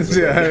everything.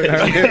 Yeah,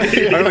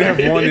 I only have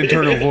one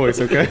internal voice,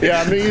 okay?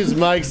 Yeah, I'm gonna use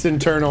Mike's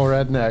internal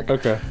redneck.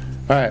 Okay.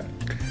 All right.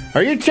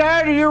 Are you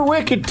tired of your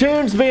wicked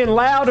tunes being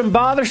loud and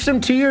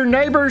bothersome to your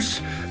neighbors?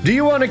 Do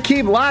you want to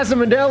keep Liza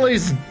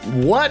Minnelli's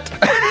what?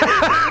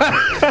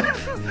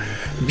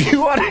 Do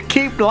you want to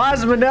keep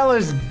Liza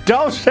Minnelli's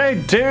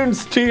Dolce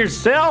tunes to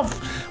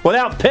yourself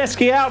without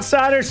pesky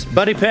outsiders?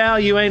 Buddy pal,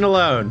 you ain't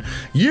alone.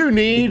 You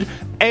need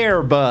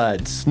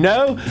Airbuds.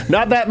 No,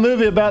 not that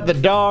movie about the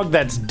dog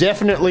that's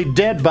definitely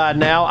dead by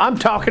now. I'm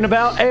talking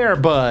about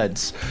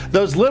Airbuds.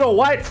 Those little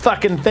white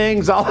fucking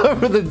things all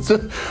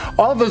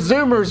the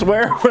Zoomers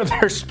wear when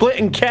they're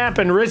splitting cap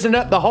and rizzing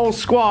up the whole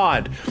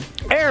squad.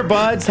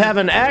 Airbuds have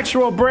an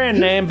actual brand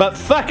name, but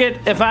fuck it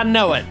if I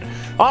know it.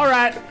 All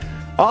right.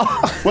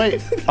 Oh,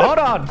 wait, hold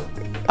on.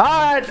 All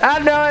right, I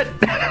know it.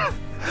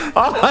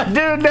 All I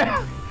do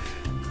now.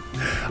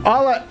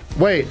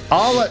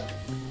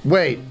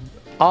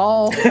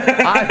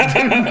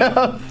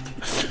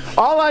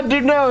 All I do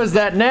know is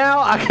that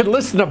now I can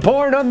listen to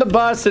porn on the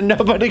bus and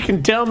nobody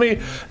can tell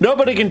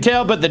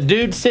but the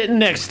dude sitting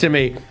next to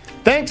me.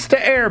 Thanks to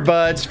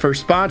Airbuds for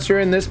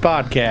sponsoring this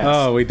podcast.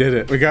 Oh, we did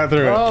it. We got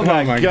through it. Oh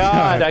my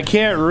God, I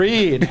can't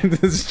read.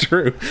 This is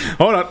true.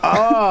 Hold on.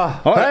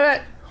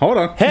 Oh, Hold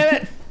on. hit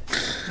it.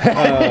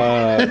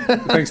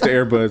 Thanks to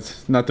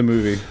Airbuds, not the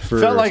movie.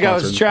 Felt like I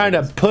was trying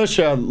to push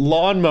a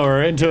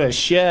lawnmower into a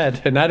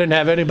shed and I didn't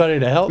have anybody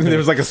to help me. There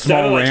was like a small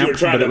Sounded like ramp, you were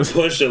trying but to it was.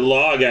 push a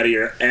log out of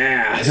your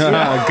ass.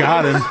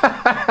 Got him.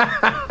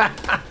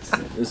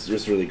 This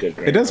is really good,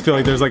 Grant. It does feel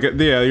like there's like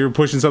you were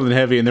pushing something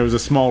heavy and there was a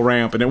small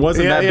ramp and it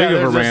wasn't that big of a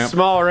there's ramp.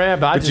 small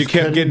ramp. But you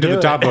kept getting to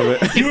the top of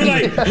it. You were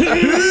like,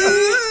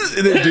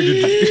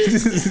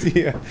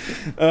 Yeah.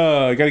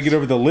 You got to get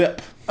over the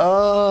lip.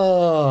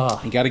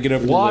 Oh, You got to get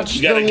over watch the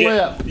you gotta the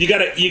lip.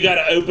 you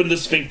gotta open the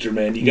sphincter,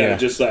 man. You gotta Yeah.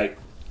 just like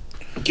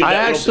give I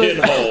that actually-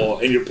 little pinhole,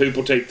 and your poop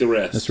will take the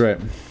rest. That's right.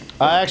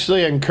 I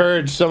actually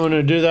encouraged someone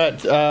to do that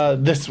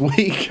this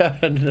week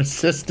at an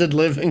assisted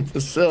living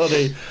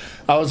facility.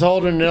 I was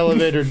holding an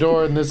elevator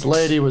door and this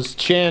lady was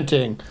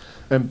chanting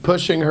and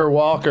pushing her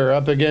walker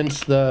up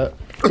against the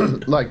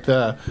like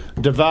the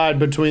divide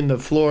between the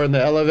floor and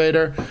the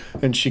elevator,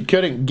 and she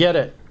couldn't get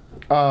it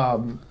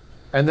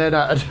And then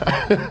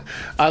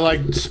I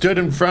like stood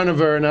in front of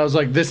her and I was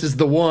like, this is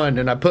the one.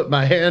 And I put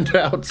my hand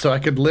out so I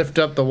could lift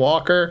up the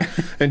walker.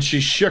 And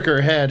she shook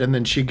her head and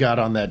then she got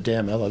on that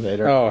damn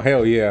elevator. Oh,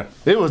 hell yeah.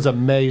 It was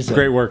amazing.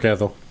 Great work,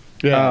 Ethel.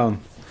 Yeah.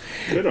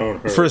 Good on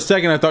her. For a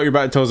second, I thought you were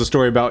about to tell us a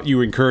story about you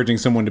encouraging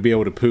someone to be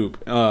able to poop,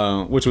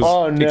 which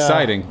was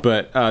exciting.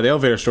 But the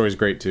elevator story is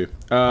great, too.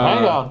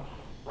 Hang on.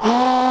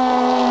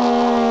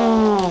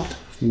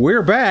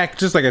 We're back.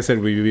 Just like I said,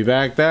 we'd be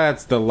back.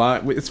 That's the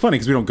line. It's funny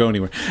because we don't go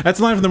anywhere. That's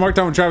the line from the Mark,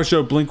 Tom, and Travis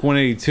show, Blink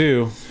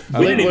 182.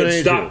 We didn't even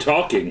stop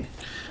talking.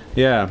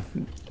 Yeah.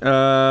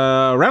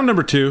 Round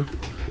number 2.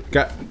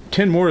 Got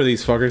 10 more of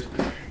these fuckers.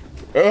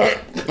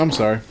 I'm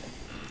sorry.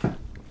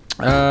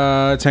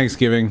 It's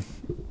Hanksgiving.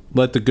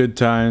 Let the good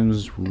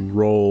times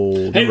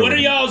roll. Hey, what are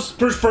y'all's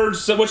preferred?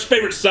 What's your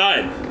favorite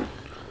side?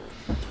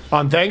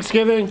 On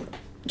Thanksgiving?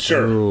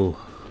 Sure. Ooh.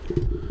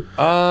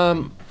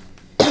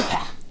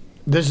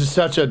 This is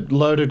such a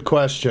loaded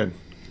question.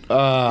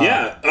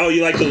 Yeah. Oh,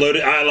 you like to load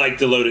it? I like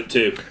to load it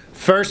too.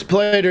 First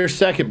plate or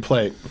second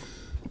plate?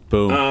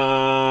 Boom.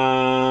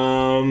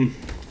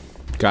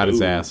 Got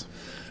his ass.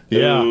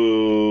 Yeah.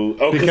 Ooh.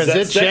 Oh, because that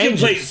it second changes.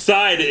 plate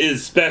side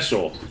is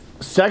special.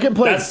 Second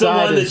plate That's the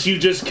side one is, that you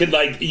just can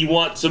you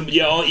want some.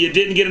 You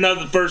didn't get enough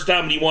the first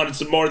time, and you wanted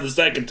some more the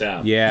second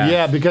time. Yeah.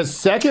 Yeah, because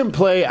second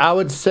plate, I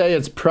would say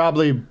it's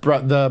probably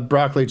the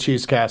broccoli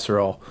cheese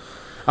casserole.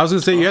 I was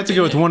gonna say you have to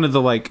go with one of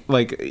the like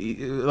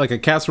a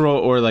casserole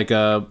or like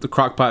the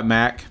crock pot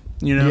mac.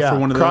 You know, Yeah, for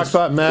one of crock those.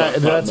 pot mac.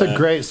 Crock pot That's a mac.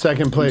 great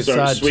second plate Sorry,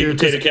 side sweet too.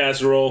 'cause potato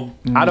casserole.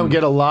 I don't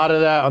get a lot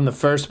of that on the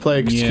first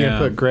plate because you Yeah. can't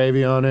put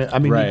gravy on it. I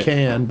mean, Right. you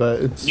can,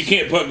 but it's You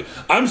can't put.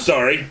 I'm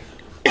sorry.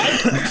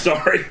 I'm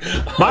sorry.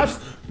 my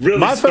Really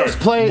my sorry. first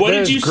plate. What did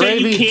there's you say?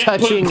 You gravy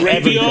can't put touching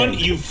gravy on?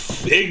 everything. You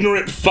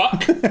ignorant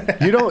fuck.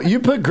 You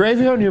put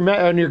gravy on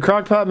your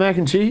crock pot mac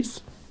and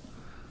cheese?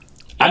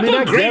 I mean, I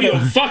put get gravy it.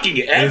 on fucking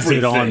Is everything.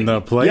 it on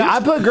the plate? Yeah, I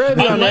put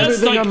gravy on Unless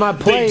everything on my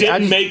they plate.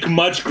 didn't make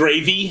much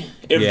gravy.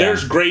 If Yeah.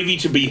 there's gravy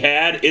to be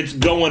had, it's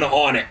going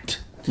on it.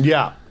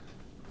 Yeah.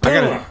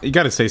 You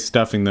gotta say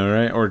stuffing though,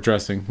 right? Or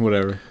dressing,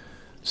 whatever.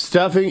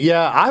 Stuffing,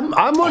 yeah. I'm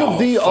one of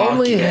the fuck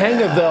only yeah.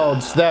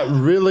 Hangavelds that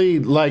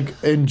really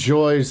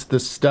enjoys the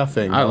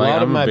stuffing.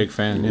 I'm a big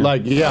fan,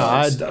 yeah.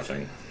 I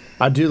Stuffing.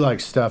 I do like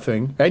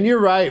stuffing. And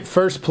you're right,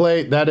 first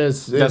plate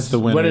that's the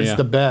winner, when it's yeah.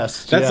 the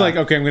best. That's yeah. like,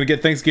 okay, I'm gonna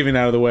get Thanksgiving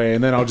out of the way,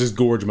 and then I'll just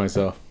gorge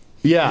myself.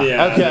 Yeah,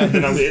 Yeah. okay.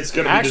 Then it's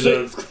gonna be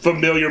Actually- the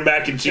familiar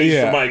mac and cheese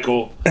Yeah. for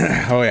Michael.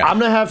 Oh yeah. I'm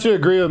gonna have to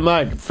agree with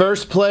Mike.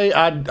 First plate,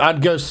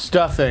 I'd go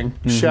stuffing.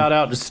 Shout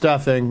out to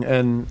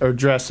stuffing or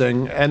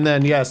dressing, and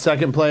then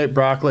second plate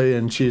broccoli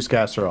and cheese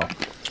casserole.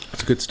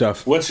 It's good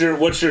stuff. What's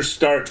your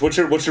starch? What's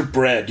your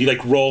bread? Do you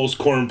like rolls,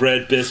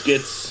 cornbread,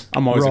 biscuits?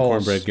 I'm always Rolls. a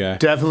cornbread guy.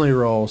 Definitely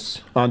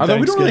rolls on Although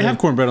we don't really Thanksgiving. have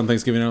cornbread on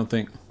Thanksgiving, I don't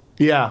think.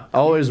 Yeah,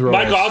 always rolls.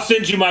 Michael, I'll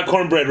send you my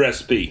cornbread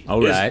recipe.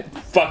 All It's right.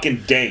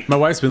 fucking dank. My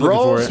wife's been looking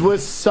Rolls for it.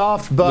 with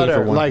soft Looking butter.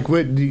 for one. Like,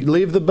 you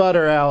leave the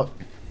butter out.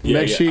 Yeah,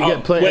 make sure you yeah.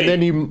 get plate, wait. and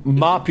then you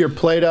mop your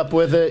plate up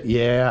with it.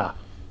 Yeah.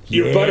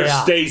 Your butter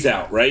Yeah. stays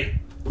out, right?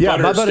 Yeah,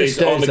 my butter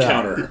stays on stays the out.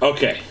 counter.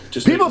 Okay.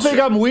 Just People making think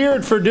sure. I'm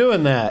weird for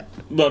doing that.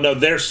 Well, no,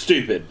 they're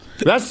stupid.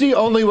 That's the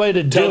only way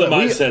to do Tell it. them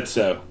I We said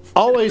so.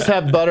 always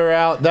have butter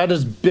out. That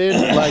has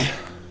been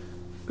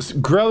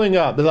growing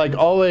up.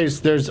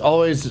 There's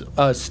always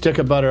a stick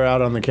of butter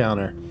out on the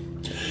counter.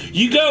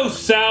 You go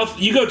south,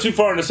 you go too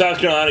far into South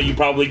Carolina, you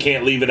probably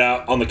can't leave it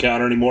out on the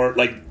counter anymore.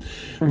 Like,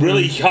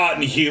 really hot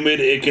and humid,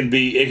 it can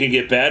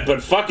get bad.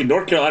 But fucking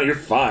North Carolina, you're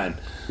fine.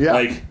 Yeah.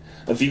 Like,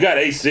 if you got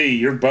AC,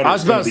 your butter's I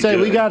was about to say,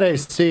 good. we got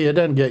AC. It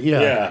doesn't get,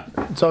 Yeah.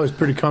 It's always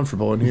pretty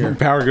comfortable in here.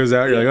 Power goes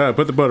out, you're like, oh,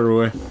 put the butter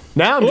away.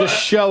 Now I'm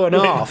just showing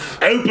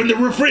off. Open the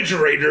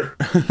refrigerator.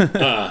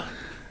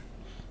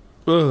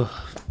 Ugh.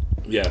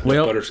 Yeah,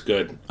 Well, butter's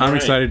good. I'm All right.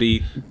 excited to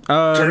eat.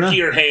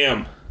 Turkey or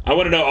ham? I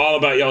want to know all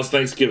about y'all's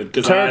Thanksgiving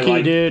because I Turkey,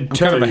 like dude. I'm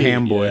Turkey. kind of a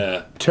ham boy.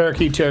 Yeah.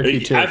 Turkey.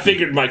 I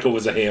figured Michael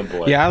was a ham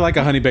boy. Yeah, I like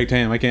a honey baked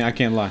ham. I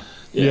can't lie.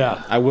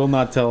 Yeah. I will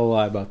not tell a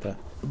lie about that.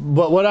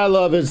 But what I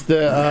love is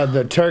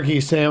the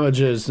turkey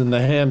sandwiches and the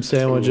ham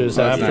sandwiches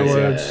Ooh, that's nice,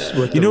 afterwards.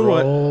 With You the know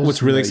rolls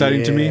what's really and the-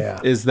 exciting to me yeah.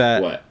 is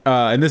that, What?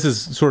 and this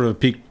is sort of a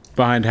peek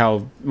behind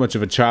how much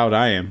of a child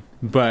I am,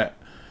 but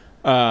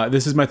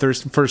this is my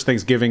first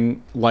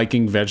Thanksgiving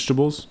liking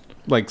vegetables,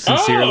 like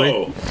sincerely.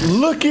 Oh.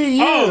 Look at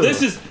you. Oh,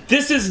 this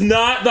is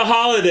not the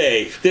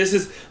holiday. This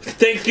is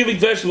Thanksgiving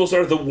vegetables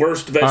are the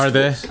worst vegetables. Are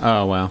they?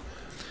 Oh wow.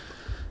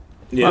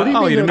 Yeah. What do you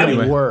I'll mean eat 'em they're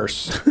anyway.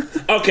 worse?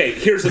 Okay,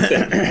 here's the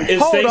thing. Is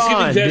Hold Thanksgiving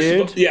on,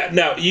 vegetables? dude. Yeah.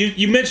 Now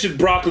you mentioned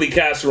broccoli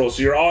casserole,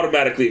 so you're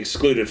automatically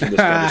excluded from this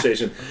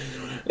conversation.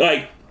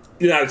 Like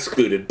you're not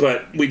excluded,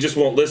 but we just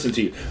won't listen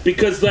to you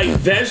because like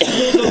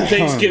vegetables on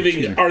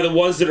Thanksgiving are the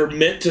ones that are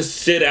meant to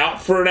sit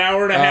out for an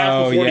hour and a half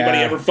Oh, before anybody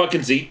yeah. ever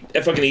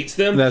fucking eats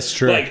them. That's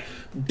true. Like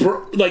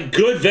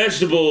good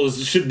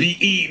vegetables should be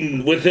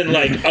eaten within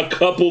like a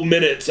couple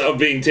minutes of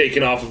being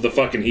taken off of the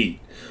fucking heat.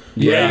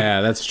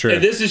 Yeah, that's true.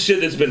 And this is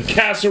shit that's been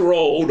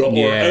casseroled or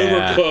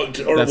Yeah,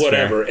 overcooked or that's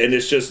whatever, and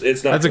it's not.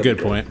 That's a gonna good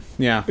be point.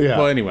 Yeah. Yeah.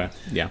 Well, anyway,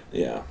 yeah.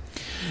 Yeah.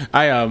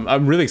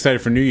 I'm really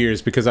excited for New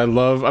Year's because I've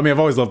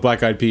always loved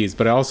black eyed peas,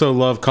 but I also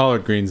love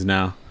collard greens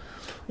now.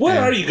 What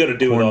are you going to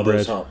do with all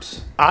those cornbread.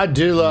 humps? I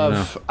do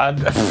love.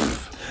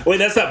 Wait,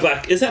 that's not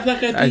black. Is that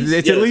black eyed peas?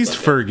 It's at least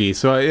Fergie,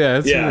 so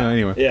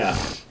anyway. Yeah.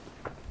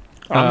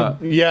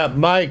 Yeah,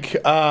 Mike.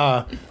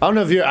 I don't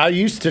know if you. I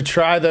used to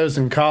try those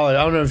in college.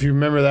 I don't know if you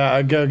remember that.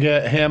 I'd go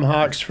get ham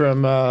hocks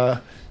from. Ingles.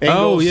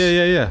 Oh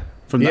yeah.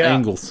 From the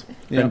Angles.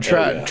 Yeah. And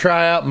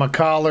try out my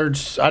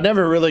collards. I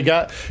never really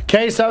got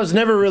Case. I was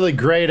never really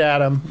great at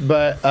them,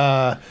 but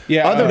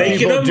other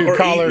people do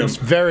collards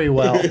very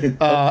well.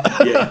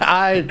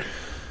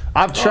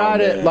 I've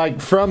tried it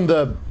like from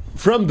the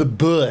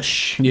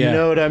bush. Yeah. You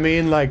know what I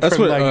mean? Like that's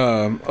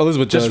from what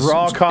Elizabeth just does.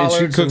 raw collards.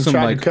 And she cooks them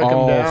like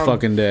all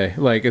fucking day.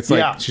 Like it's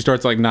like she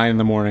starts like 9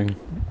 a.m.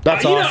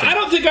 That's awesome. I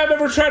don't think I've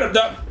ever tried them.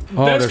 The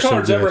best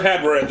collards I ever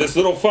had were at this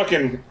little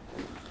fucking.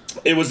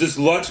 It was this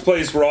lunch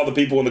place where all the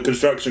people in the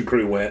construction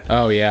crew went.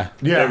 Oh yeah.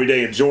 Every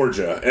day in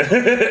Georgia.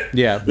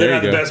 Yeah, they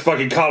had the best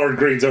fucking collard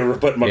greens I've ever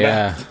put in my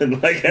mouth,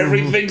 and like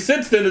everything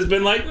since then has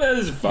been like,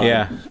 this is fine.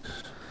 Yeah.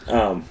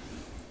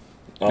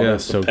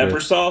 So pepper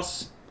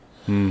sauce.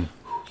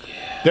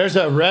 There's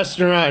a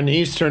restaurant in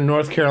eastern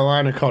North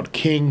Carolina called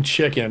King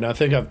Chicken. I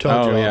think I've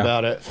told you all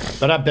about it.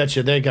 But I bet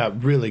you they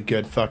got really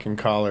good fucking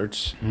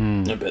collards.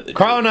 I bet they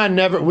Carl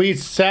and I we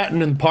sat in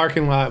the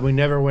parking lot. We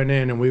never went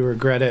in, and we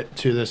regret it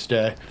to this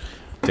day.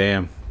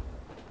 Damn.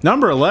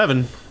 Number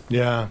 11.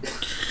 Yeah.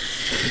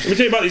 Let me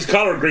tell you about these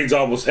collard greens I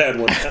almost had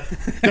one time.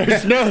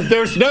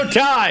 There's no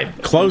time.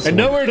 Close and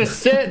one. nowhere to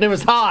sit, and it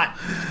was hot.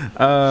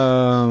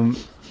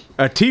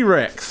 A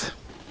T-Rex.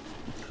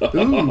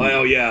 Oh,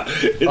 hell yeah.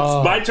 It's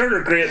my turn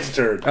or Grant's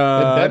turn? It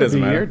better doesn't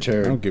be matter. your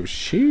turn. I don't give a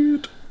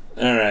shit.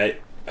 All right.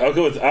 I'll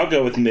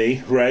go with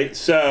me, right?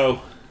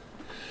 So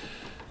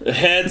the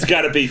head's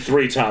got to be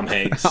 3 Tom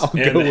Hanks. I'll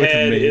and go the with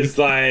head me. is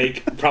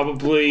like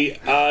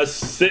probably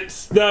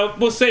 6. No,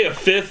 we'll say a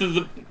fifth of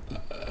the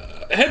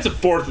head's a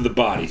fourth of the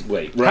body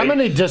weight, right? How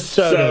many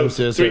DeSotos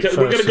is it?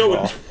 We're going to go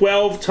first with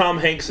 12 Tom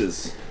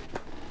Hankses.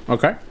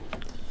 Okay.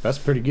 That's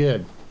pretty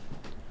good.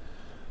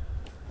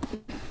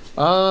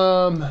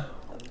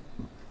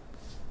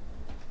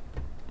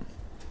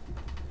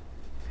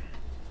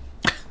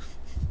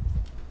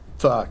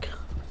 Fuck.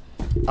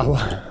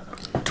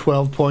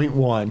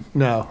 12.1.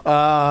 No.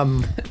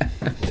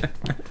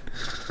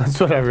 That's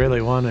what I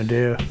really want to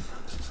do.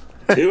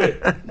 Do it.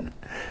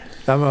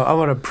 I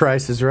want to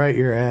Price is Right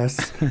your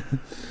ass.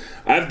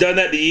 I've done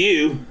that to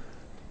you.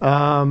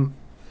 I'm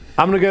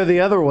gonna go the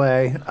other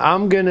way.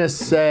 I'm gonna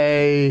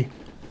say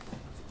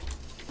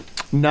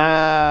I'm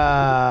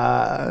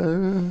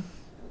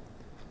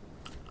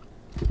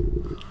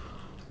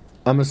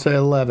gonna say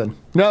 11.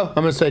 No, I'm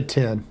gonna say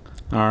 10.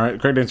 All right.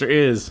 Correct answer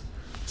is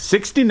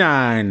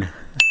 69.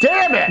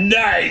 Damn it!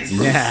 Nice.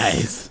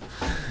 Nice.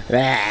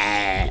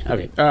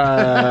 Okay.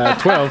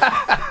 12.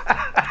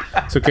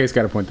 So Case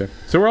got a point there.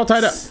 So we're all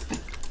tied up.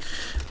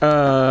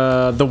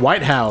 The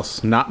White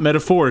House, not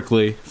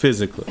metaphorically,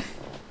 physically.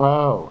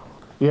 Oh,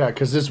 yeah,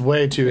 because it's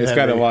way too heavy. It's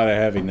got a lot of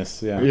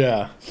heaviness. Yeah.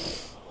 Yeah.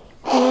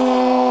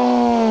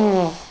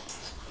 Oh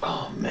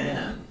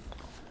man.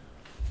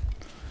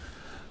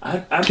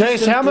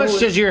 Case, how much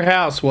does your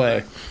house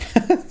weigh?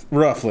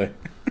 Roughly.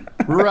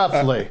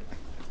 Roughly.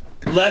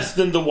 Less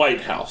than the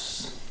White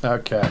House.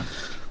 Okay.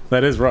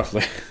 That is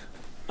roughly.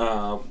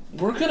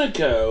 We're gonna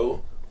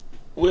go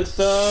with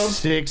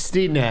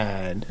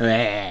 69.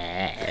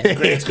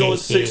 Grant's going with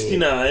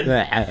 69.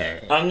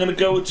 I'm gonna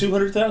go with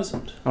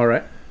 200,000. All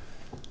right.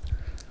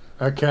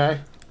 Okay.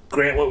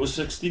 Grant, what was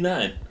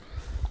 69?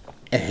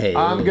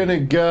 I'm gonna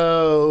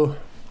go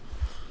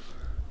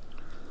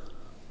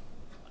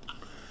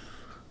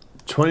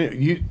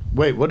 20.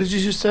 Wait, what did you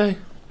just say?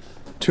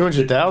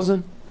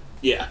 200,000?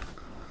 Yeah.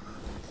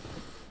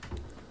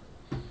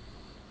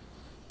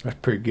 That's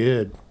pretty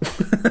good.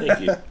 Thank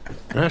you.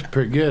 That's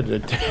pretty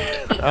good.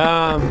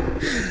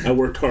 I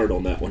worked hard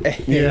on that one.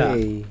 Yeah.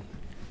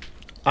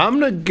 I'm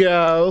gonna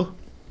go.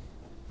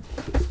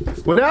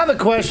 Well, now the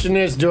question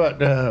is, do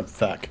I?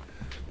 Fuck.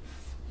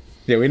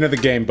 Yeah, we know the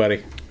game,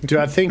 buddy. Do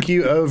I think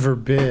you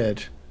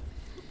overbid?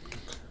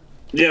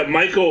 Yeah,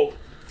 Michael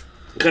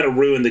kind of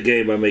ruined the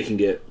game by making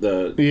it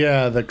the.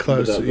 Yeah, the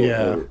close.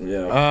 Yeah.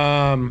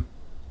 Yeah.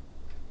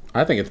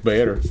 I think it's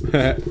better.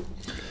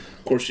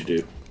 Of course you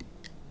do.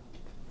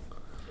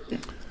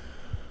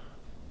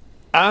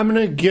 I'm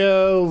gonna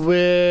go with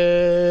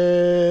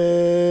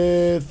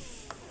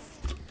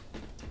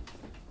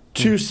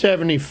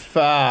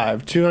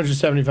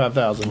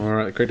 275,000. All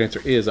right, the correct answer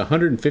is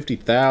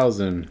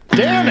 150,000.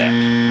 Damn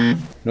it!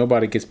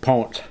 Nobody gets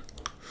punked.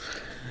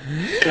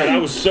 God, I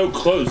was so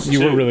close.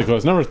 You were really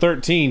close. Number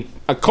 13,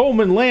 a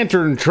Coleman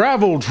Lantern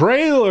travel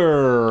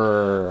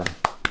trailer.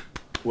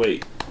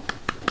 Wait.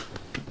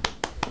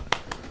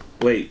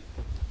 What?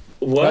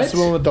 That's the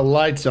one with the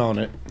lights on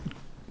it.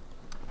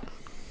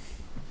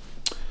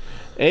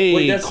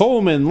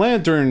 Coleman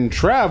Lantern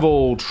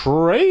travel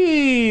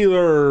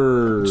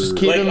trailer. Just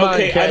keep in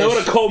mind, I know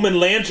what a Coleman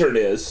Lantern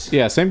is.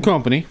 Yeah, same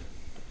company.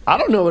 I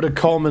don't know what a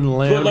Coleman But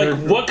Lambert.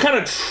 like, what kind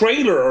of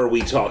trailer are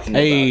we talking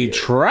about? A here?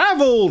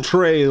 travel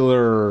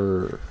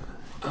trailer.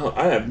 Oh,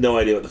 I have no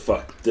idea what the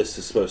fuck this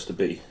is supposed to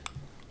be.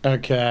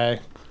 Okay.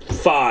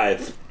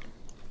 5.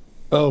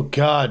 Oh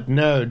God,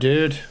 no,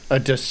 dude. A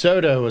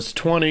DeSoto was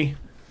 20.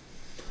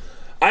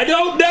 I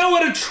don't know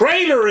what a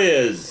trailer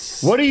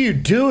is. What are you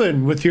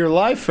doing with your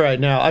life right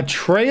now? A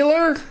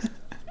trailer?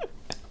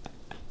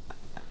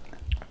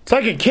 It's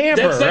like a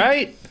camper, That's like-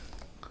 right?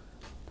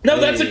 No,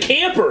 that's a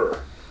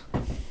camper.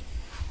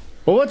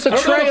 Well, what's a I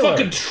don't know trailer?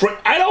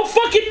 what I don't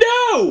fucking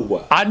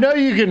know. I know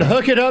you can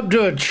hook it up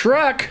to a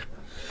truck.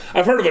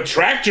 I've heard of a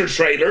tractor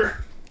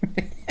trailer.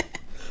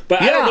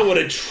 But I don't know what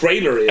a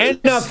trailer is. And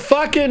a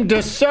fucking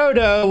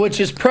DeSoto, which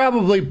is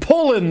probably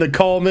pulling the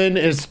Coleman,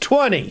 is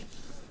 20.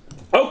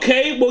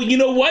 Okay, well, you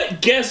know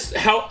what? Guess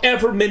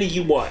however many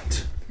you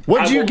want.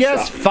 Would I you won't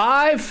guess stop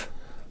you. 5?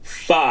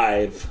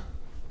 5.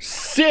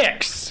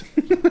 6.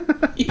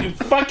 You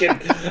fucking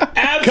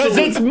absolute Because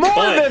it's more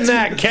cunt. than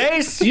that,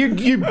 Case. You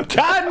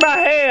tied my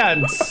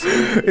hands.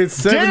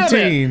 It's Damn it.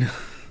 17.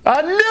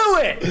 I knew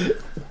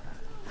it.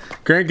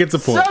 Grant gets a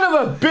point. Son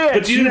of a bitch.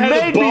 But you You didn't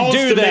have made the me balls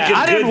do to that. make a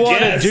I didn't good want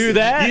to guess. do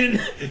that. You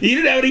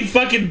didn't have any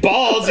fucking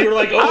balls. You were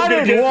like, oh, I I'm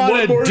going to didn't get one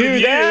want more to do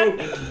than that.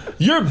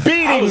 you. You're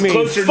beating I was me.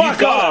 closer than you Fuck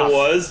thought off. I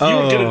was. You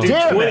were going to do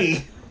Damn it.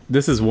 20.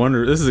 This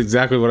is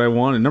exactly what I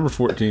wanted. Number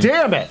 14.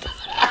 Damn it.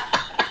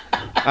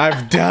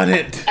 I've done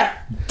it.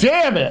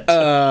 Damn it.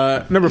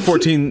 Number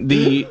 14,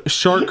 the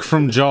shark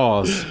from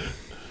Jaws.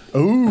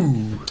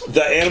 Ooh. The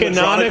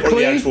animatronic or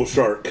Canonically? the actual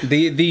shark?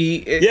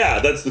 Yeah,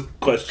 that's the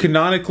question.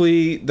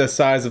 Canonically, the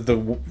size of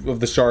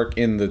the shark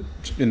in the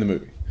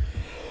movie.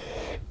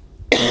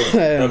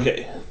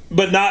 Okay.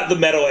 But not the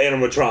metal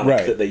animatronic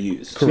Right. that they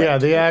use. Yeah,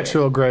 the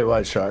actual great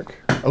white shark.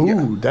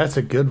 Ooh, that's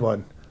a good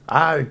one.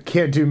 I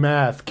can't do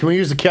math. Can we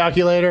use a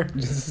calculator?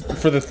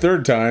 For the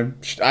third time,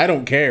 I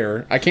don't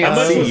care. I can't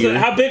see you.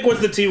 How big was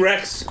the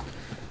T-Rex?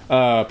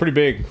 Pretty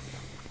big.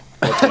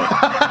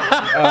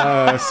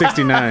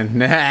 69.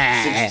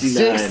 Nah.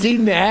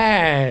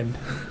 69.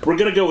 We're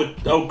going to go with...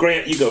 Oh,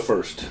 Grant, you go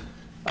first.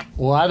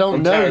 Well, I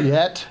don't know tired.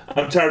 yet.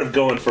 I'm tired of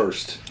going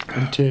first.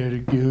 I'm tired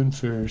of going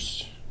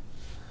first.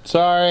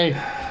 Sorry.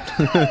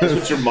 That's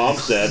what your mom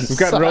said. We've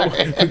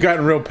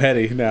gotten real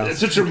petty now.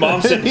 That's what your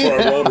mom said before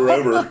I rolled her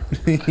over.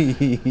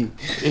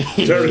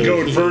 Tired of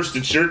going first.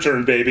 It's your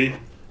turn, baby.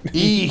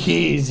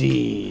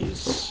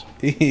 Easies.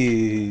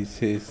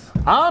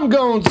 I'm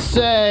going to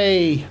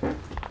say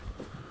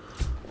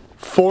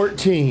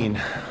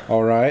 14.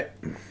 All right.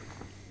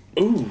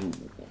 Ooh.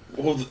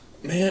 Well,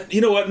 man,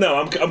 you know what? No,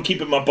 I'm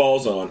keeping my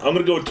balls on. I'm going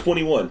to go with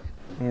 21.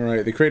 All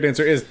right. The correct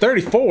answer is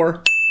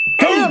 34.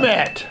 Damn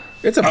it!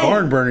 It's a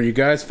barn burner, you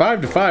guys.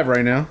 5-5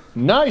 right now.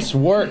 Nice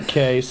work,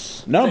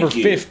 Case. Number Thank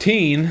you.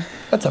 15.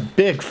 That's a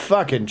big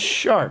fucking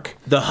shark.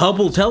 The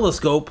Hubble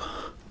telescope.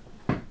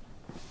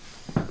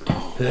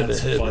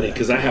 That's funny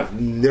because I have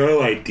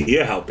no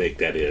idea how big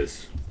that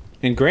is.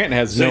 And Grant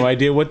has no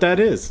idea what that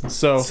is.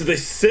 So So they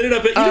set it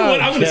up. You know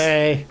what?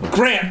 Okay.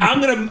 Grant, I'm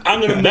gonna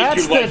make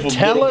That's your life the a little bit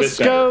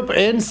telescope better.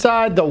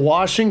 inside the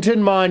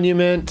Washington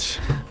Monument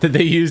that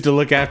they use to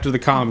look after the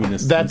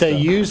communists. that and they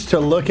stuff. used to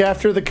look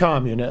after the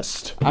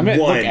communist. I meant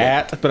One. look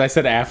at, but I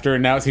said after,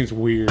 and now it seems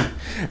weird. All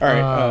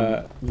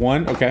right,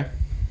 1. Okay.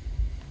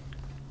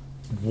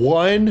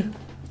 1.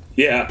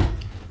 Yeah.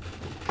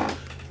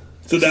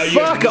 So now you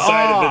have Fuck to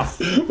decide off.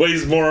 if it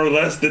weighs more or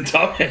less than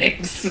Tom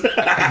Hanks.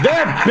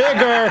 They're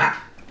bigger.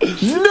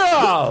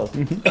 No.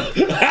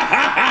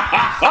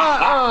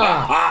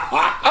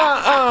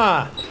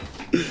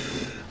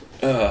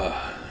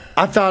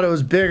 I thought it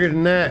was bigger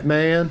than that,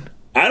 man.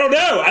 I don't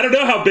know. I don't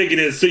know how big it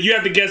is. So you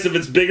have to guess if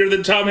it's bigger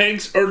than Tom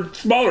Hanks or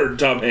smaller than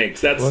Tom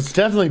Hanks. That's Well, it's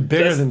definitely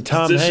bigger that's than the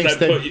Tom position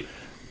Hanks. I put you.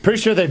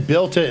 Pretty sure they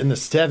built it in the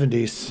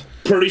 70s.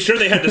 Pretty sure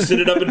they had to send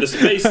it up into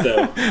space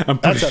though. I'm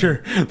pretty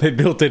sure they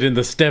built it in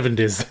the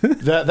 70s.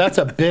 That's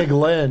a big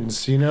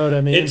lens. You know what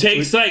I mean? It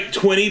takes like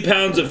 20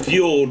 pounds of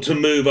fuel to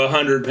move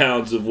 100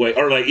 pounds of weight,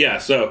 or like yeah.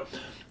 So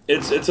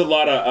it's a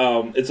lot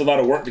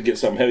of work to get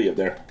something heavy up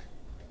there.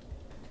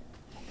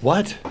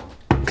 What?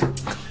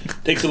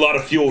 Takes a lot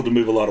of fuel to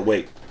move a lot of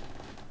weight.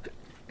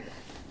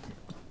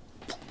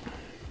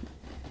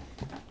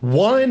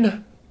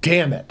 1?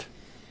 Damn it.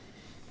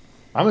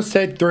 I'm going to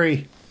say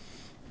 3.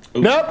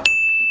 Ooh. Nope.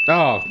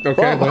 Oh,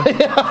 okay. Well,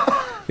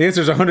 the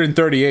answer is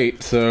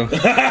 138, so.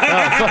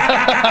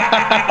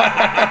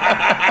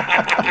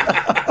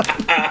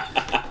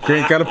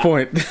 Grant got a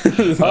point.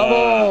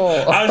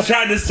 I was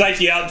trying to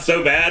psych you out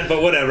so bad,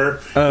 but whatever.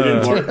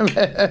 It didn't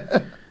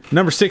work.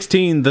 Number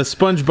 16, the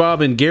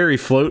SpongeBob and Gary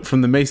float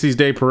from the Macy's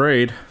Day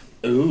Parade.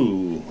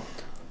 Ooh.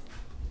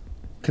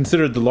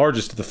 Considered the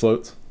largest of the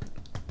floats.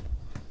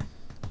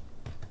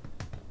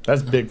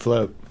 That's a big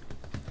float.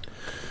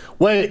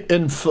 Wait,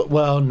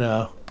 well,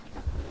 no.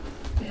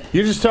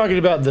 You're just talking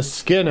about the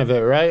skin of it,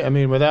 right? I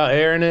mean, without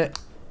air in it?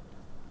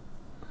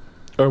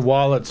 Or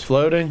while it's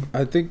floating?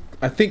 I think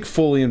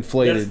fully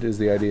inflated is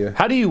the idea.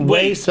 How do you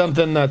weigh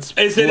something that's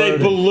Is floating?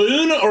 it a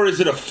balloon or is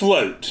it a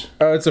float?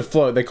 It's a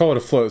float. They call it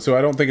a float, so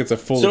I don't think it's a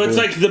full. So it's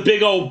like the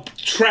big old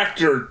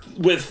tractor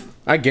with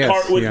I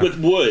guess with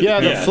wood. Yeah,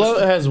 the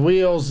float has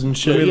wheels and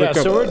shit. Yeah,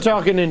 so we're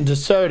talking in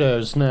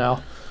DeSoto's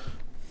now.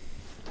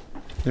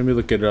 Let me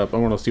look it up. I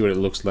want to see what it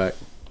looks like.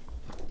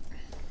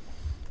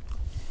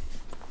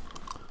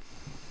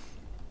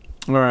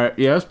 All right,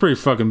 yeah, it's pretty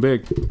fucking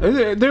big.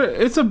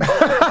 They're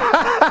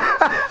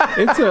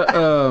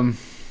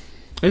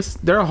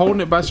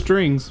holding it by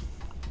strings.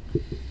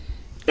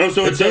 Oh,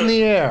 so It's in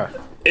the air.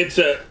 It's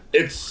a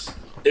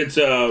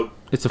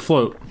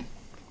float.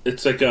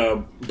 It's like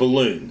a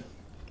balloon.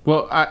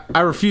 Well,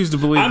 I refuse to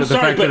believe I'm that the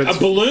sorry, fact but that it's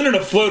a balloon and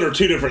a float are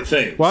two different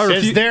things. Well,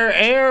 Is there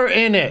air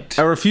in it?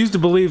 I refuse to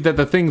believe that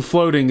the thing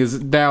floating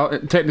is now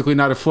technically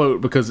not a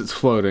float because it's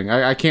floating.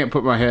 I can't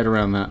put my head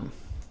around that.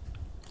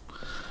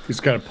 He's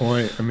got a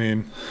point. I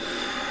mean,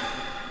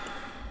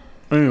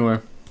 Anyway,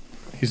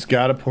 he's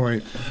got a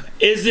point.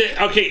 Is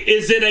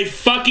it a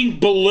fucking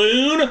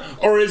balloon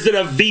or is it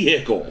a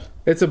vehicle?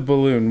 it's a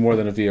balloon more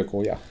than a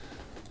vehicle. Yeah.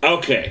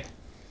 Okay.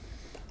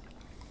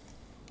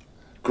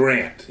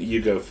 Grant,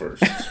 you go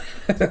first.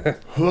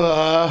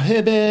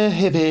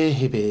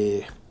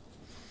 Hibby.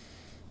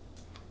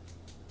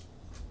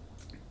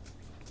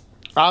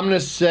 I'm going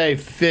to say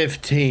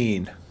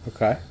 15.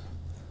 Okay.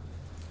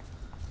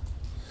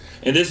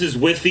 And this is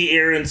with the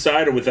air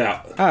inside or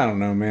without? I don't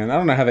know, man. I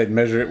don't know how they'd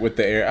measure it with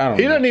the air. I don't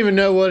He know. doesn't even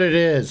know what it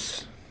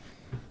is.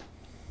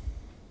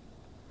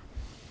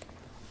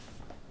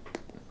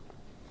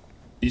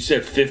 You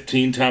said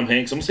 15 Tom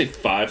Hanks. I'm going to say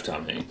 5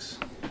 Tom Hanks.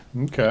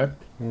 Okay.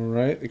 All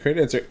right. The correct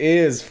answer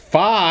is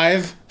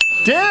 5.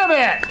 Damn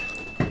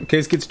it!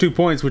 Case gets 2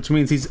 points, which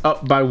means he's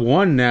up by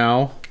 1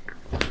 now.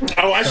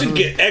 Oh, I should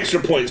get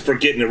extra points for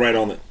getting it right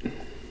on it.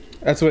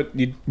 That's what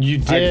you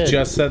did. I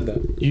just said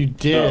that. You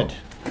did. Oh.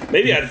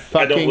 Maybe I don't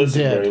fucking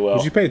listen did. very well.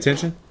 Did you pay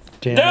attention?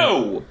 Damn it.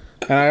 No!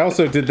 And I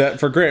also did that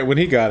for Grant when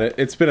he got it.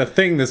 It's been a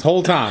thing this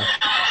whole time.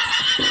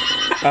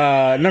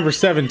 Number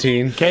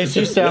 17. Case,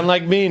 you sound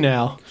like me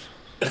now.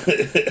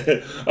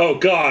 Oh,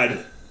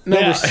 God.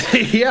 Number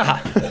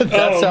Yeah.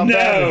 That's how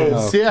bad it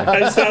is. Yeah.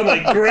 I sound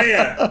like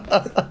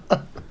Grant.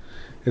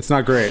 It's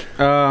not great.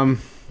 No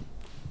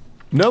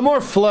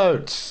more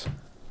floats.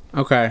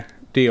 Okay,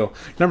 deal.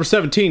 Number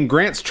 17,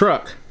 Grant's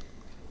truck.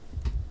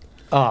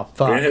 Oh,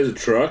 fuck. Grant has a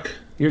truck?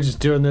 You're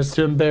just doing this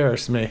to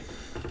embarrass me.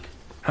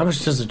 How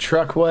much does a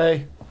truck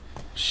weigh?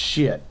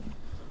 Shit.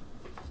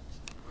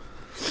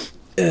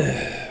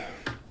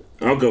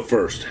 I'll go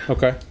first.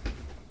 Okay.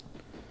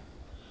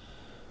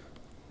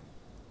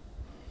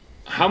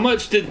 How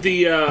much did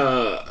the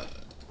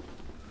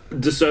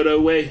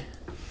DeSoto weigh?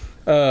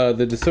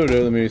 The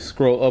DeSoto, let me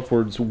scroll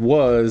upwards,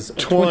 was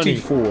 20.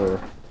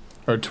 24.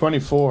 Or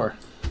 24.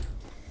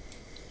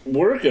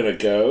 We're going to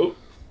go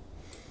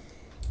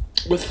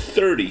with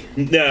 30.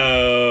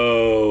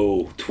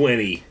 No,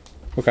 20.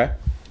 Okay.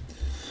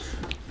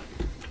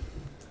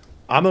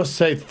 I'm going to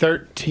say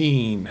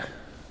 13.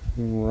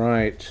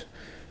 Right.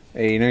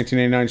 A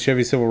 1989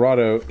 Chevy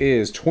Silverado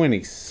is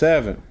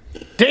 27.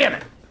 Damn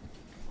it!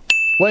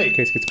 Wait.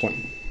 Case gets a point.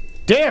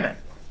 Damn it!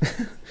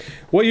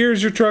 What year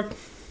is your truck?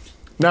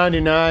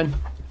 99.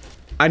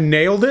 I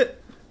nailed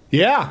it?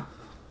 Yeah.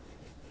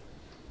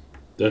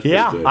 That's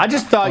Yeah. pretty good. I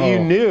just thought you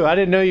knew. I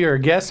didn't know you were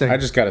guessing. I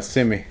just got a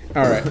semi.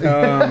 All right.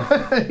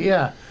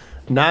 Yeah.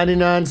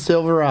 99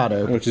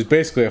 Silverado. Which is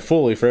basically a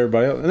fully for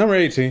everybody else. Number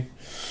 18.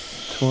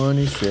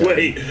 27.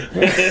 Wait. Look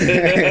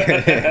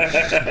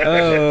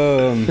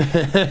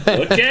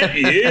at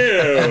you.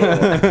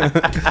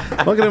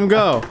 Look at him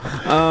go.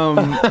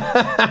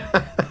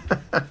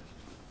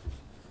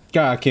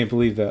 God, I can't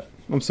believe that.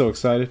 I'm so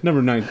excited.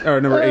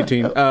 Number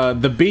 18.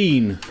 The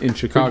Bean in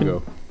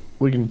Chicago.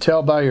 We can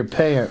tell by your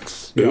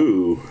pants.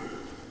 Ooh.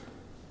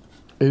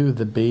 Ooh,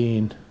 the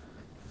Bean.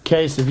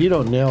 Case, if you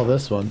don't nail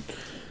this one.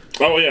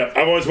 Oh, yeah.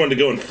 I've always wanted to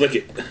go and flick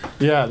it.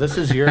 Yeah, this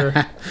is your.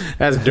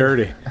 That's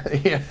dirty.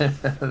 Yeah,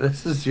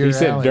 this is your. He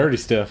said alley. dirty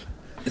stuff.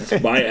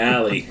 It's my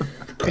alley.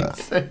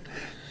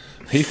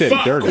 He said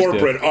Fuck dirty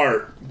corporate stuff.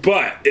 art,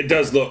 but it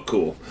does look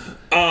cool.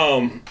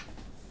 Oh,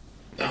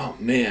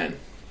 man.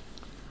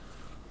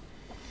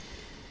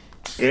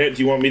 Grant,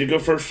 do you want me to go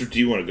first or do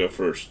you want to go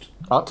first?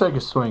 I'll take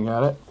a swing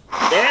at it. All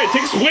right,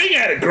 take a swing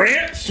at it,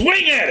 Grant.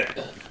 Swing at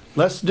it.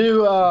 Let's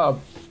do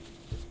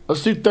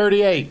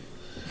 38.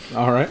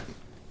 All right.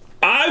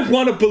 I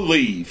want to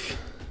believe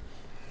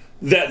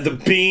that the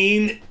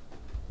Bean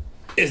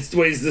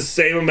weighs the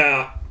same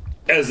amount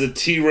as a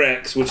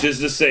T-Rex, which is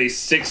to say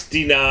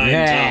 69 Tom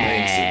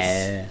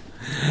Hankses.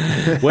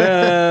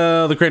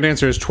 Well, the correct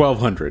answer is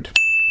 1,200.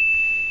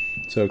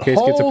 So Case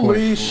gets a point.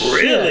 Holy shit.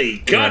 Really?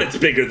 God, it's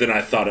bigger than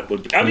I thought it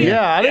would be. I mean,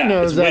 Yeah, I didn't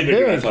know it it's was way that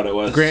bigger than I big. thought it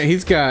was. Grant,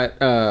 he's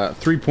got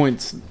 3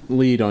 points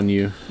lead on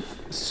you.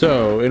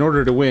 So in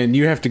order to win,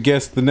 you have to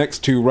guess the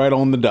next two right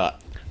on the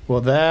dot.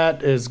 Well,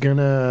 that is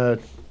gonna.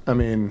 I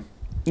mean,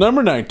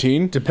 Number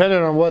 19.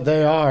 depending on what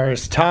they are,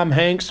 is Tom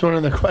Hanks one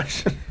of the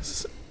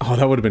questions? Oh,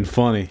 that would have been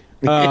funny.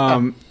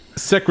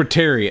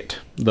 Secretariat,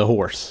 the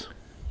horse.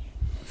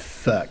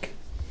 Fuck.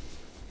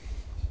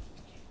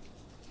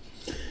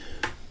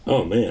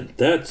 Oh man,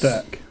 that's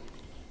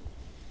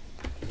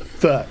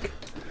Fuck.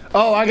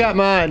 Oh, I got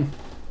mine.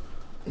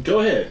 Go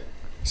ahead.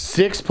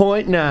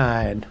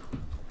 6.9.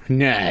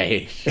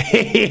 Nice.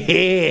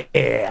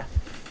 Yeah.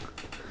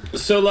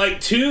 So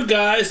like two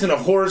guys in a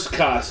horse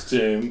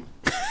costume,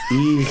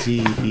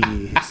 Easy.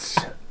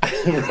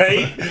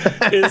 right?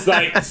 Is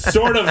like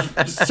sort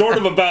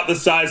of about the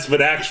size of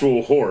an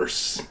actual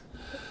horse.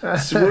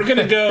 So we're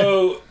gonna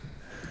go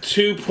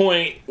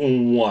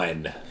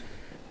 2.1.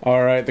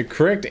 All right, the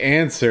correct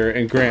answer,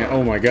 and Grant,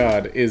 oh my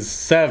God, is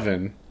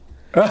 7.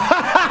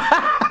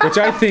 Which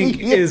I think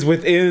is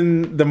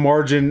within the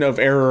margin of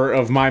error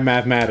of my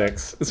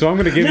mathematics. So I'm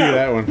going to give you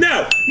that one.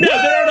 No,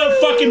 there are no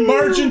fucking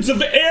margins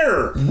of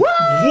error.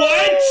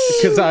 What?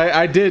 Because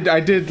I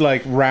did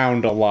like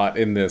round a lot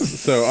in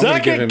this. So I'm going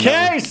to give him Second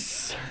that one.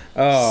 case.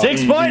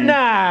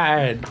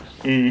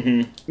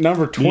 6.9.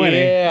 Number 20.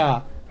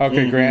 Yeah.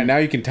 Okay, Grant, now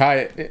you can tie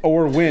it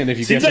or win if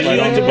you Seems get like it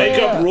you right like to on.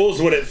 make up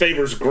rules when it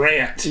favors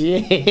Grant. No,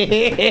 you're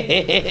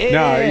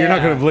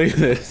not going to believe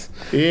this.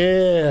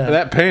 Yeah.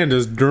 That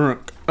panda's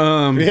drunk.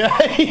 Yeah.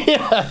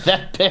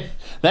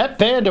 That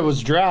panda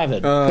was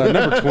driving.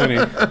 Number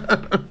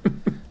 20.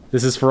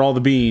 This is for all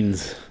the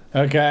beans.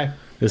 Okay.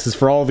 This is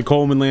for all the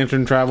Coleman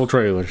Lantern travel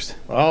trailers.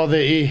 All the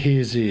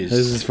easies.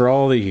 This is for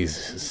all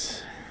these.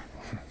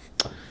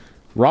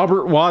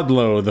 Robert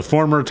Wadlow, the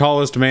former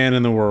tallest man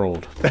in the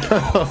world.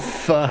 Oh,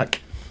 fuck.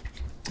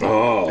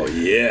 Oh,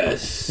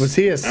 yes. Was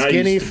he a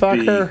skinny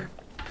fucker?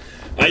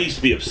 I used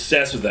to be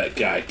obsessed with that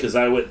guy because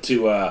I went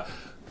to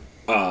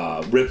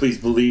Ripley's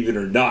Believe It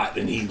or Not,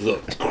 and he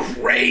looked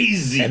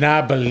crazy. And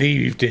I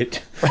believed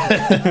it.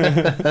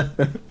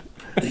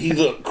 He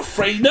looked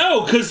crazy.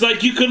 No, because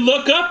like you could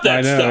look up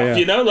that stuff, yeah.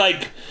 you know,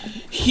 like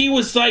he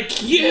was like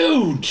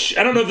huge.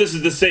 I don't know if this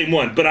is the same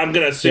one, but I'm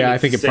gonna assume. Yeah, I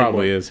think it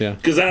probably is. Yeah.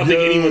 Because I don't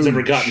think anyone's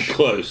ever gotten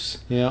close,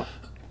 Yeah.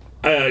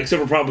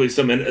 except for probably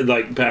some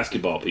like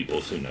basketball people.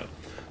 Who knows?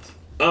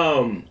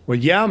 Well,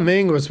 Yao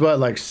Ming was what,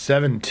 like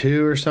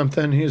 7'2" or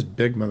something? He was a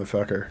big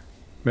motherfucker.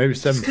 Maybe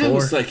This guy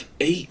was 7'4". like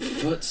 8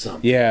 foot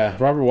something. Yeah,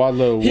 Robert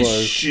Wadlow His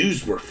was.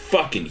 shoes were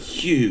fucking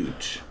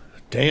huge.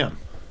 Damn.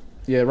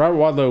 Yeah, Robert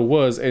Wadlow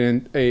was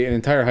an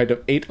entire height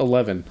of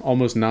 8'11",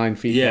 almost 9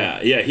 feet. Yeah,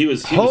 he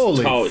was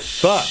Holy tall as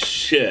fuck.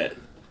 shit.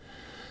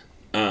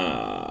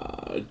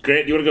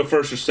 Grant, you want to go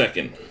first or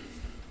second?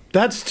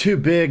 That's too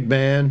big,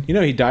 man. You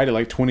know, he died at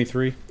like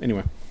 23.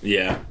 Anyway.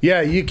 Yeah,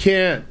 Yeah, you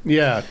can't.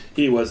 Yeah,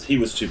 he was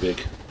too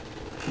big.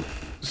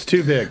 it's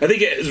too big. I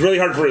think it was really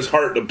hard for his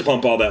heart to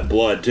pump all that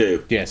blood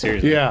too. Yeah,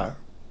 seriously. Yeah.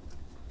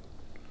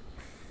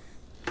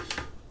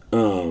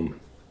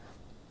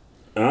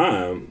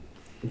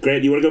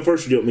 Grant, you want to go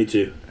first or do you want me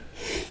to?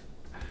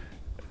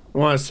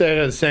 Want to say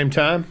it at the same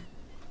time?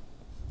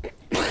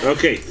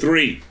 Okay,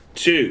 3,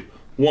 2,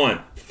 1,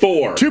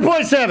 4.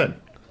 2.7.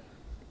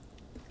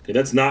 Okay,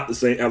 that's not the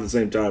same how the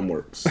same time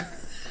works.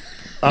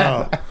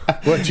 Oh,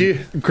 what you?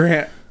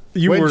 Grant,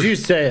 When were. did you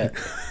say it?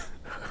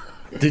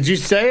 Did you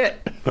say it?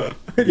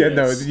 Yeah,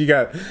 no, Yes. you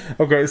got.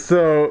 Okay,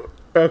 so.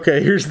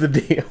 Okay, here's the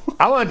deal.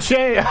 I want to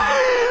change.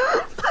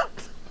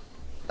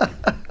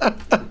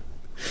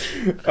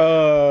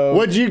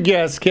 What'd you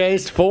guess,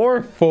 Case?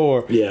 4?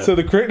 4. Yeah. So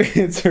the correct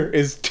answer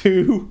is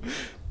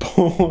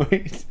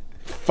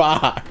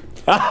 2.5.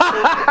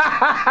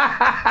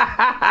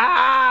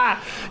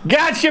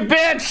 Gotcha,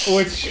 bitch.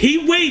 Which. He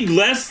weighed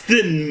less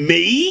than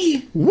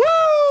me? Woo!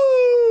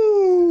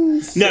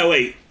 No,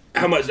 wait.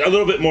 How much? A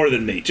little bit more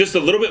than me. Just a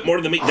little bit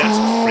more than me.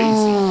 That's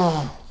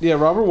crazy. Yeah,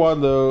 Robert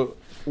Wadlow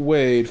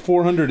weighed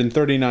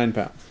 439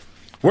 pounds.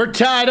 We're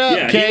tied up,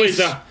 Yeah,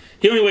 Case.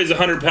 he only weighs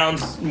 100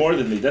 pounds more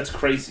than me. That's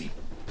crazy.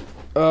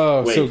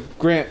 Oh, Wait. so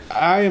Grant,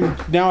 I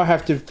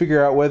have to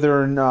figure out whether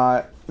or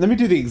not. Let me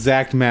do the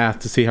exact math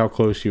to see how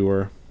close you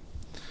were.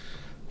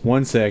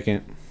 1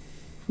 second.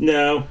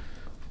 No,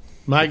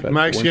 Mike's going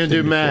to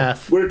do 174.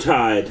 math. we're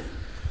tied.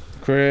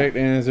 Correct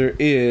answer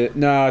is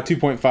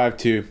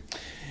 2.52.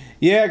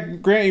 Yeah,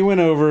 Grant, you went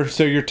over,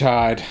 so you're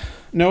tied.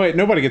 No, wait,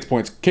 nobody gets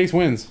points. Case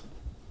wins.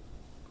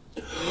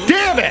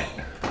 Damn it!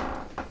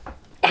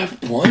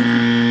 I've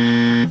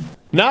won.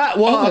 Not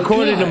well, Oh,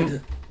 according God.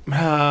 to.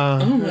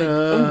 Oh my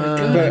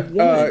God.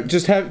 But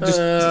just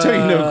so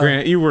you know,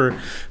 Grant, you were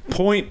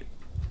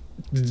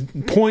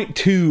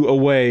 0.2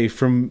 away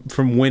from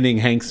winning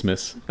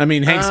Hanksmas. I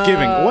mean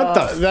Hanksgiving. What the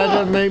That fuck?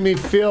 doesn't make me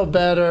feel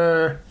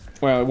better.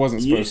 Well, it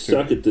wasn't You supposed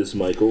suck to. at this,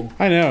 Michael.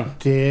 I know.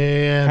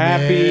 Damn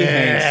Happy it.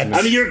 Hanksmas.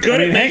 I mean, you're good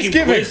at making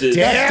Hanksgiving. quizzes,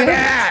 Damn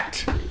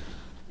it!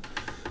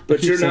 but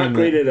keep you're not saying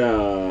great that.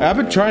 at. I've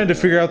been trying to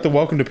figure out the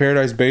Welcome to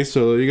Paradise bass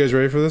solo. You guys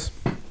ready for this?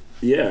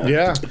 Yeah.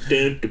 Yeah.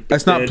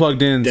 It's not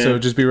plugged in, so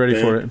just be ready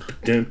for it.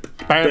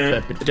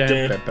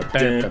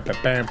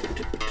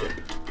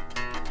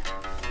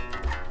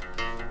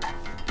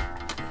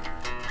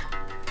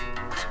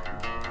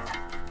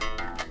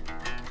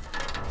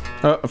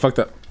 Oh, I fucked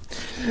up.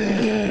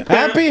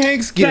 Happy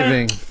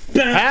Hanksgiving.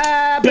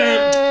 Happy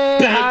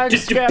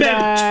Hanksgiving.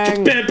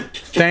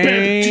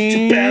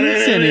 Thanks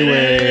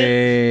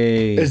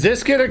Is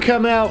this gonna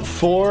come out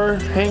for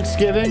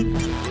Hanksgiving?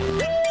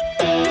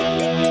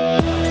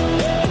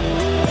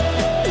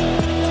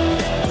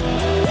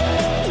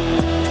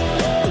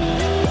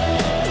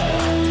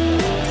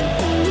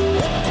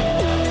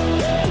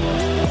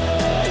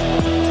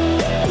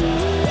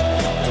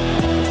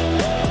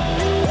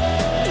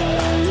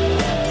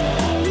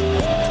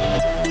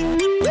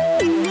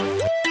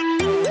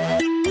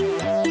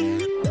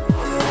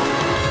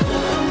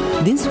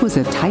 This was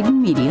a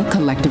Titan Media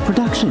collective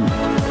production.